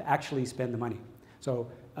countries to actually spend the money. So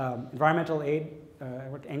environmental aid,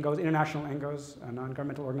 NGOs, international NGOs,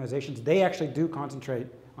 non-governmental organizations, they actually do concentrate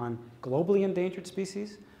on globally endangered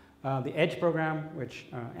species. The EDGE program, which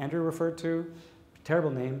Andrew referred to,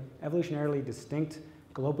 terrible name, evolutionarily distinct,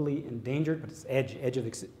 globally endangered, but it's edge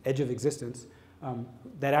of existence,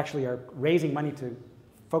 that actually are raising money to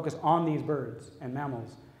focus on these birds and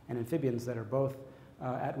mammals and amphibians that are both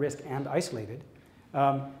at risk and isolated.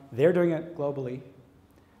 They're doing it globally,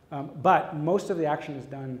 but most of the action is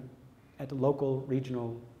done at the local,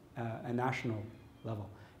 regional, and national level.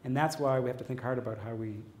 And that's why we have to think hard about how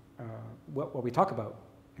we, what we talk about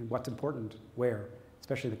and what's important where,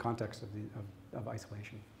 especially in the context of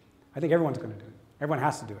isolation. I think everyone's going to do it. Everyone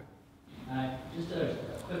has to do it. Just a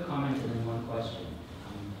quick comment and then one question.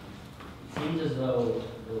 It seems as though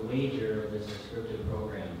the wager of this descriptive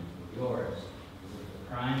program of yours is that the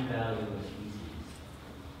prime value of a species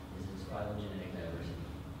is its phylogenetic diversity.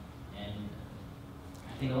 And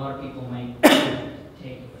I think a lot of people might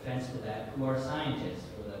take offense to that who are scientists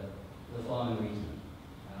for the following reason.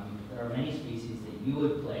 There are many species that you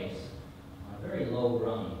would place on a very low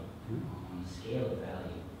rung on the scale of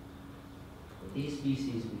value. But these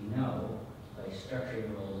species we know by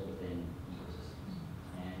structuring roles within ecosystems.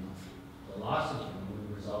 And the loss of them would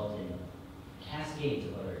result in cascades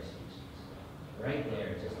of other species. Right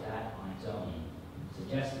there, just that on its own,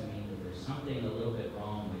 suggests to me that there's something a little bit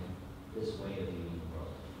wrong with this way of viewing the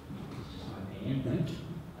world. It's just my opinion.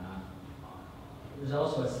 There's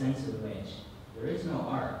also a sense in which there is no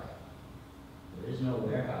ark, there is no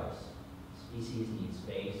warehouse. Species need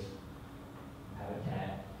space,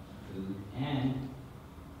 habitat, food, and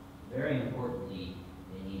very importantly,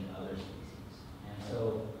 they need other species. And so,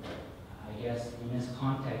 I guess in this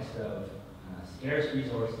context of scarce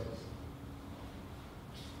resources,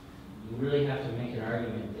 you really have to make an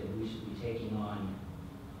argument that we should be taking on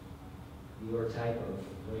your type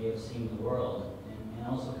of way of seeing the world, and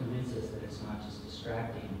also convince us that it's not just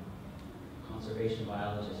distracting conservation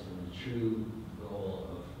biologists from the true goal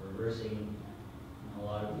of reversing a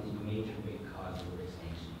lot of these major big causes of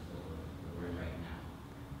extinctions that we're in right now.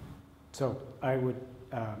 So I would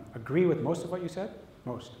agree with most of what you said.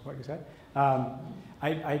 When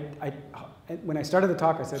I started the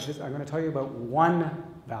talk, I said, I'm going to tell you about one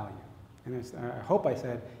value. And I hope I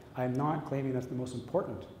said, I'm not claiming that's the most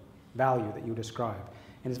important value that you describe.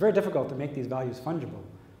 And it's very difficult to make these values fungible,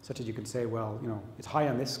 such as you can say, well, you know, it's high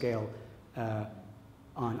on this scale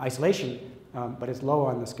on isolation, but it's low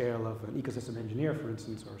on the scale of an ecosystem engineer, for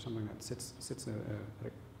instance, or something that sits at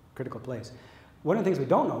a critical place. One of the things we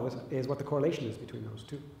don't know is what the correlation is between those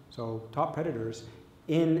two. So top predators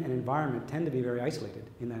in an environment tend to be very isolated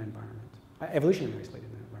in that environment, evolutionarily isolated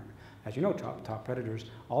in that environment. As you know, top predators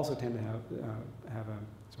also tend to have a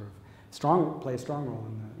sort of play a strong role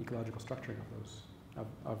in the ecological structuring of those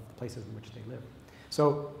of the places in which they live.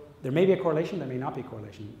 So there may be a correlation, there may not be a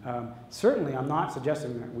correlation. Certainly, I'm not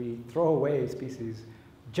suggesting that we throw away species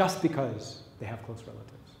just because they have close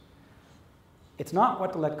relatives. It's not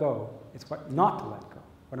what to let go, it's what not to let go.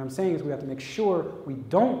 What I'm saying is we have to make sure we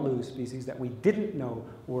don't lose species that we didn't know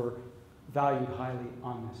were valued highly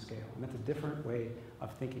on this scale. And that's a different way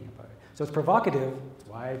of thinking about it. So it's provocative. That's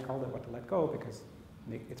why I called it what to let go, because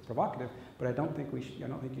it's provocative. But I don't think we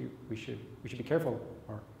should be careful,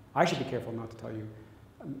 or I should be careful not to tell you,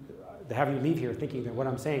 to have you leave here thinking that what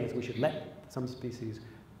I'm saying is we should let some species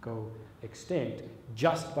go extinct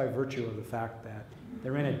just by virtue of the fact that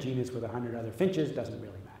they're in a genus with 100 other finches doesn't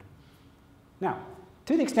really matter. Now,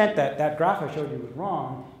 to the extent that that graph I showed you was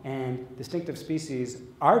wrong and distinctive species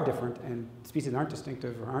are different and species that aren't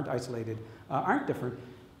distinctive or aren't isolated aren't different,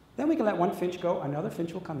 then we can let one finch go, another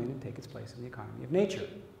finch will come in and take its place in the economy of nature.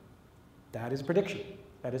 That is a prediction.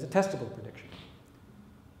 That is a testable prediction.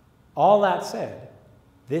 All that said,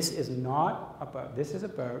 this is about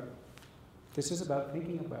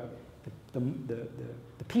thinking about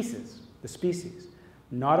the pieces, the species,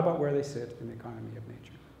 not about where they sit in the economy of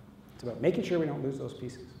nature. It's about making sure we don't lose those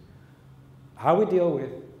pieces. How we deal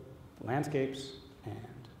with landscapes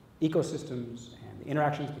and ecosystems and the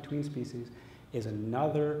interactions between species is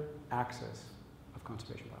another axis of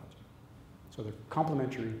conservation biology. So they're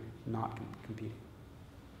complementary, not competing.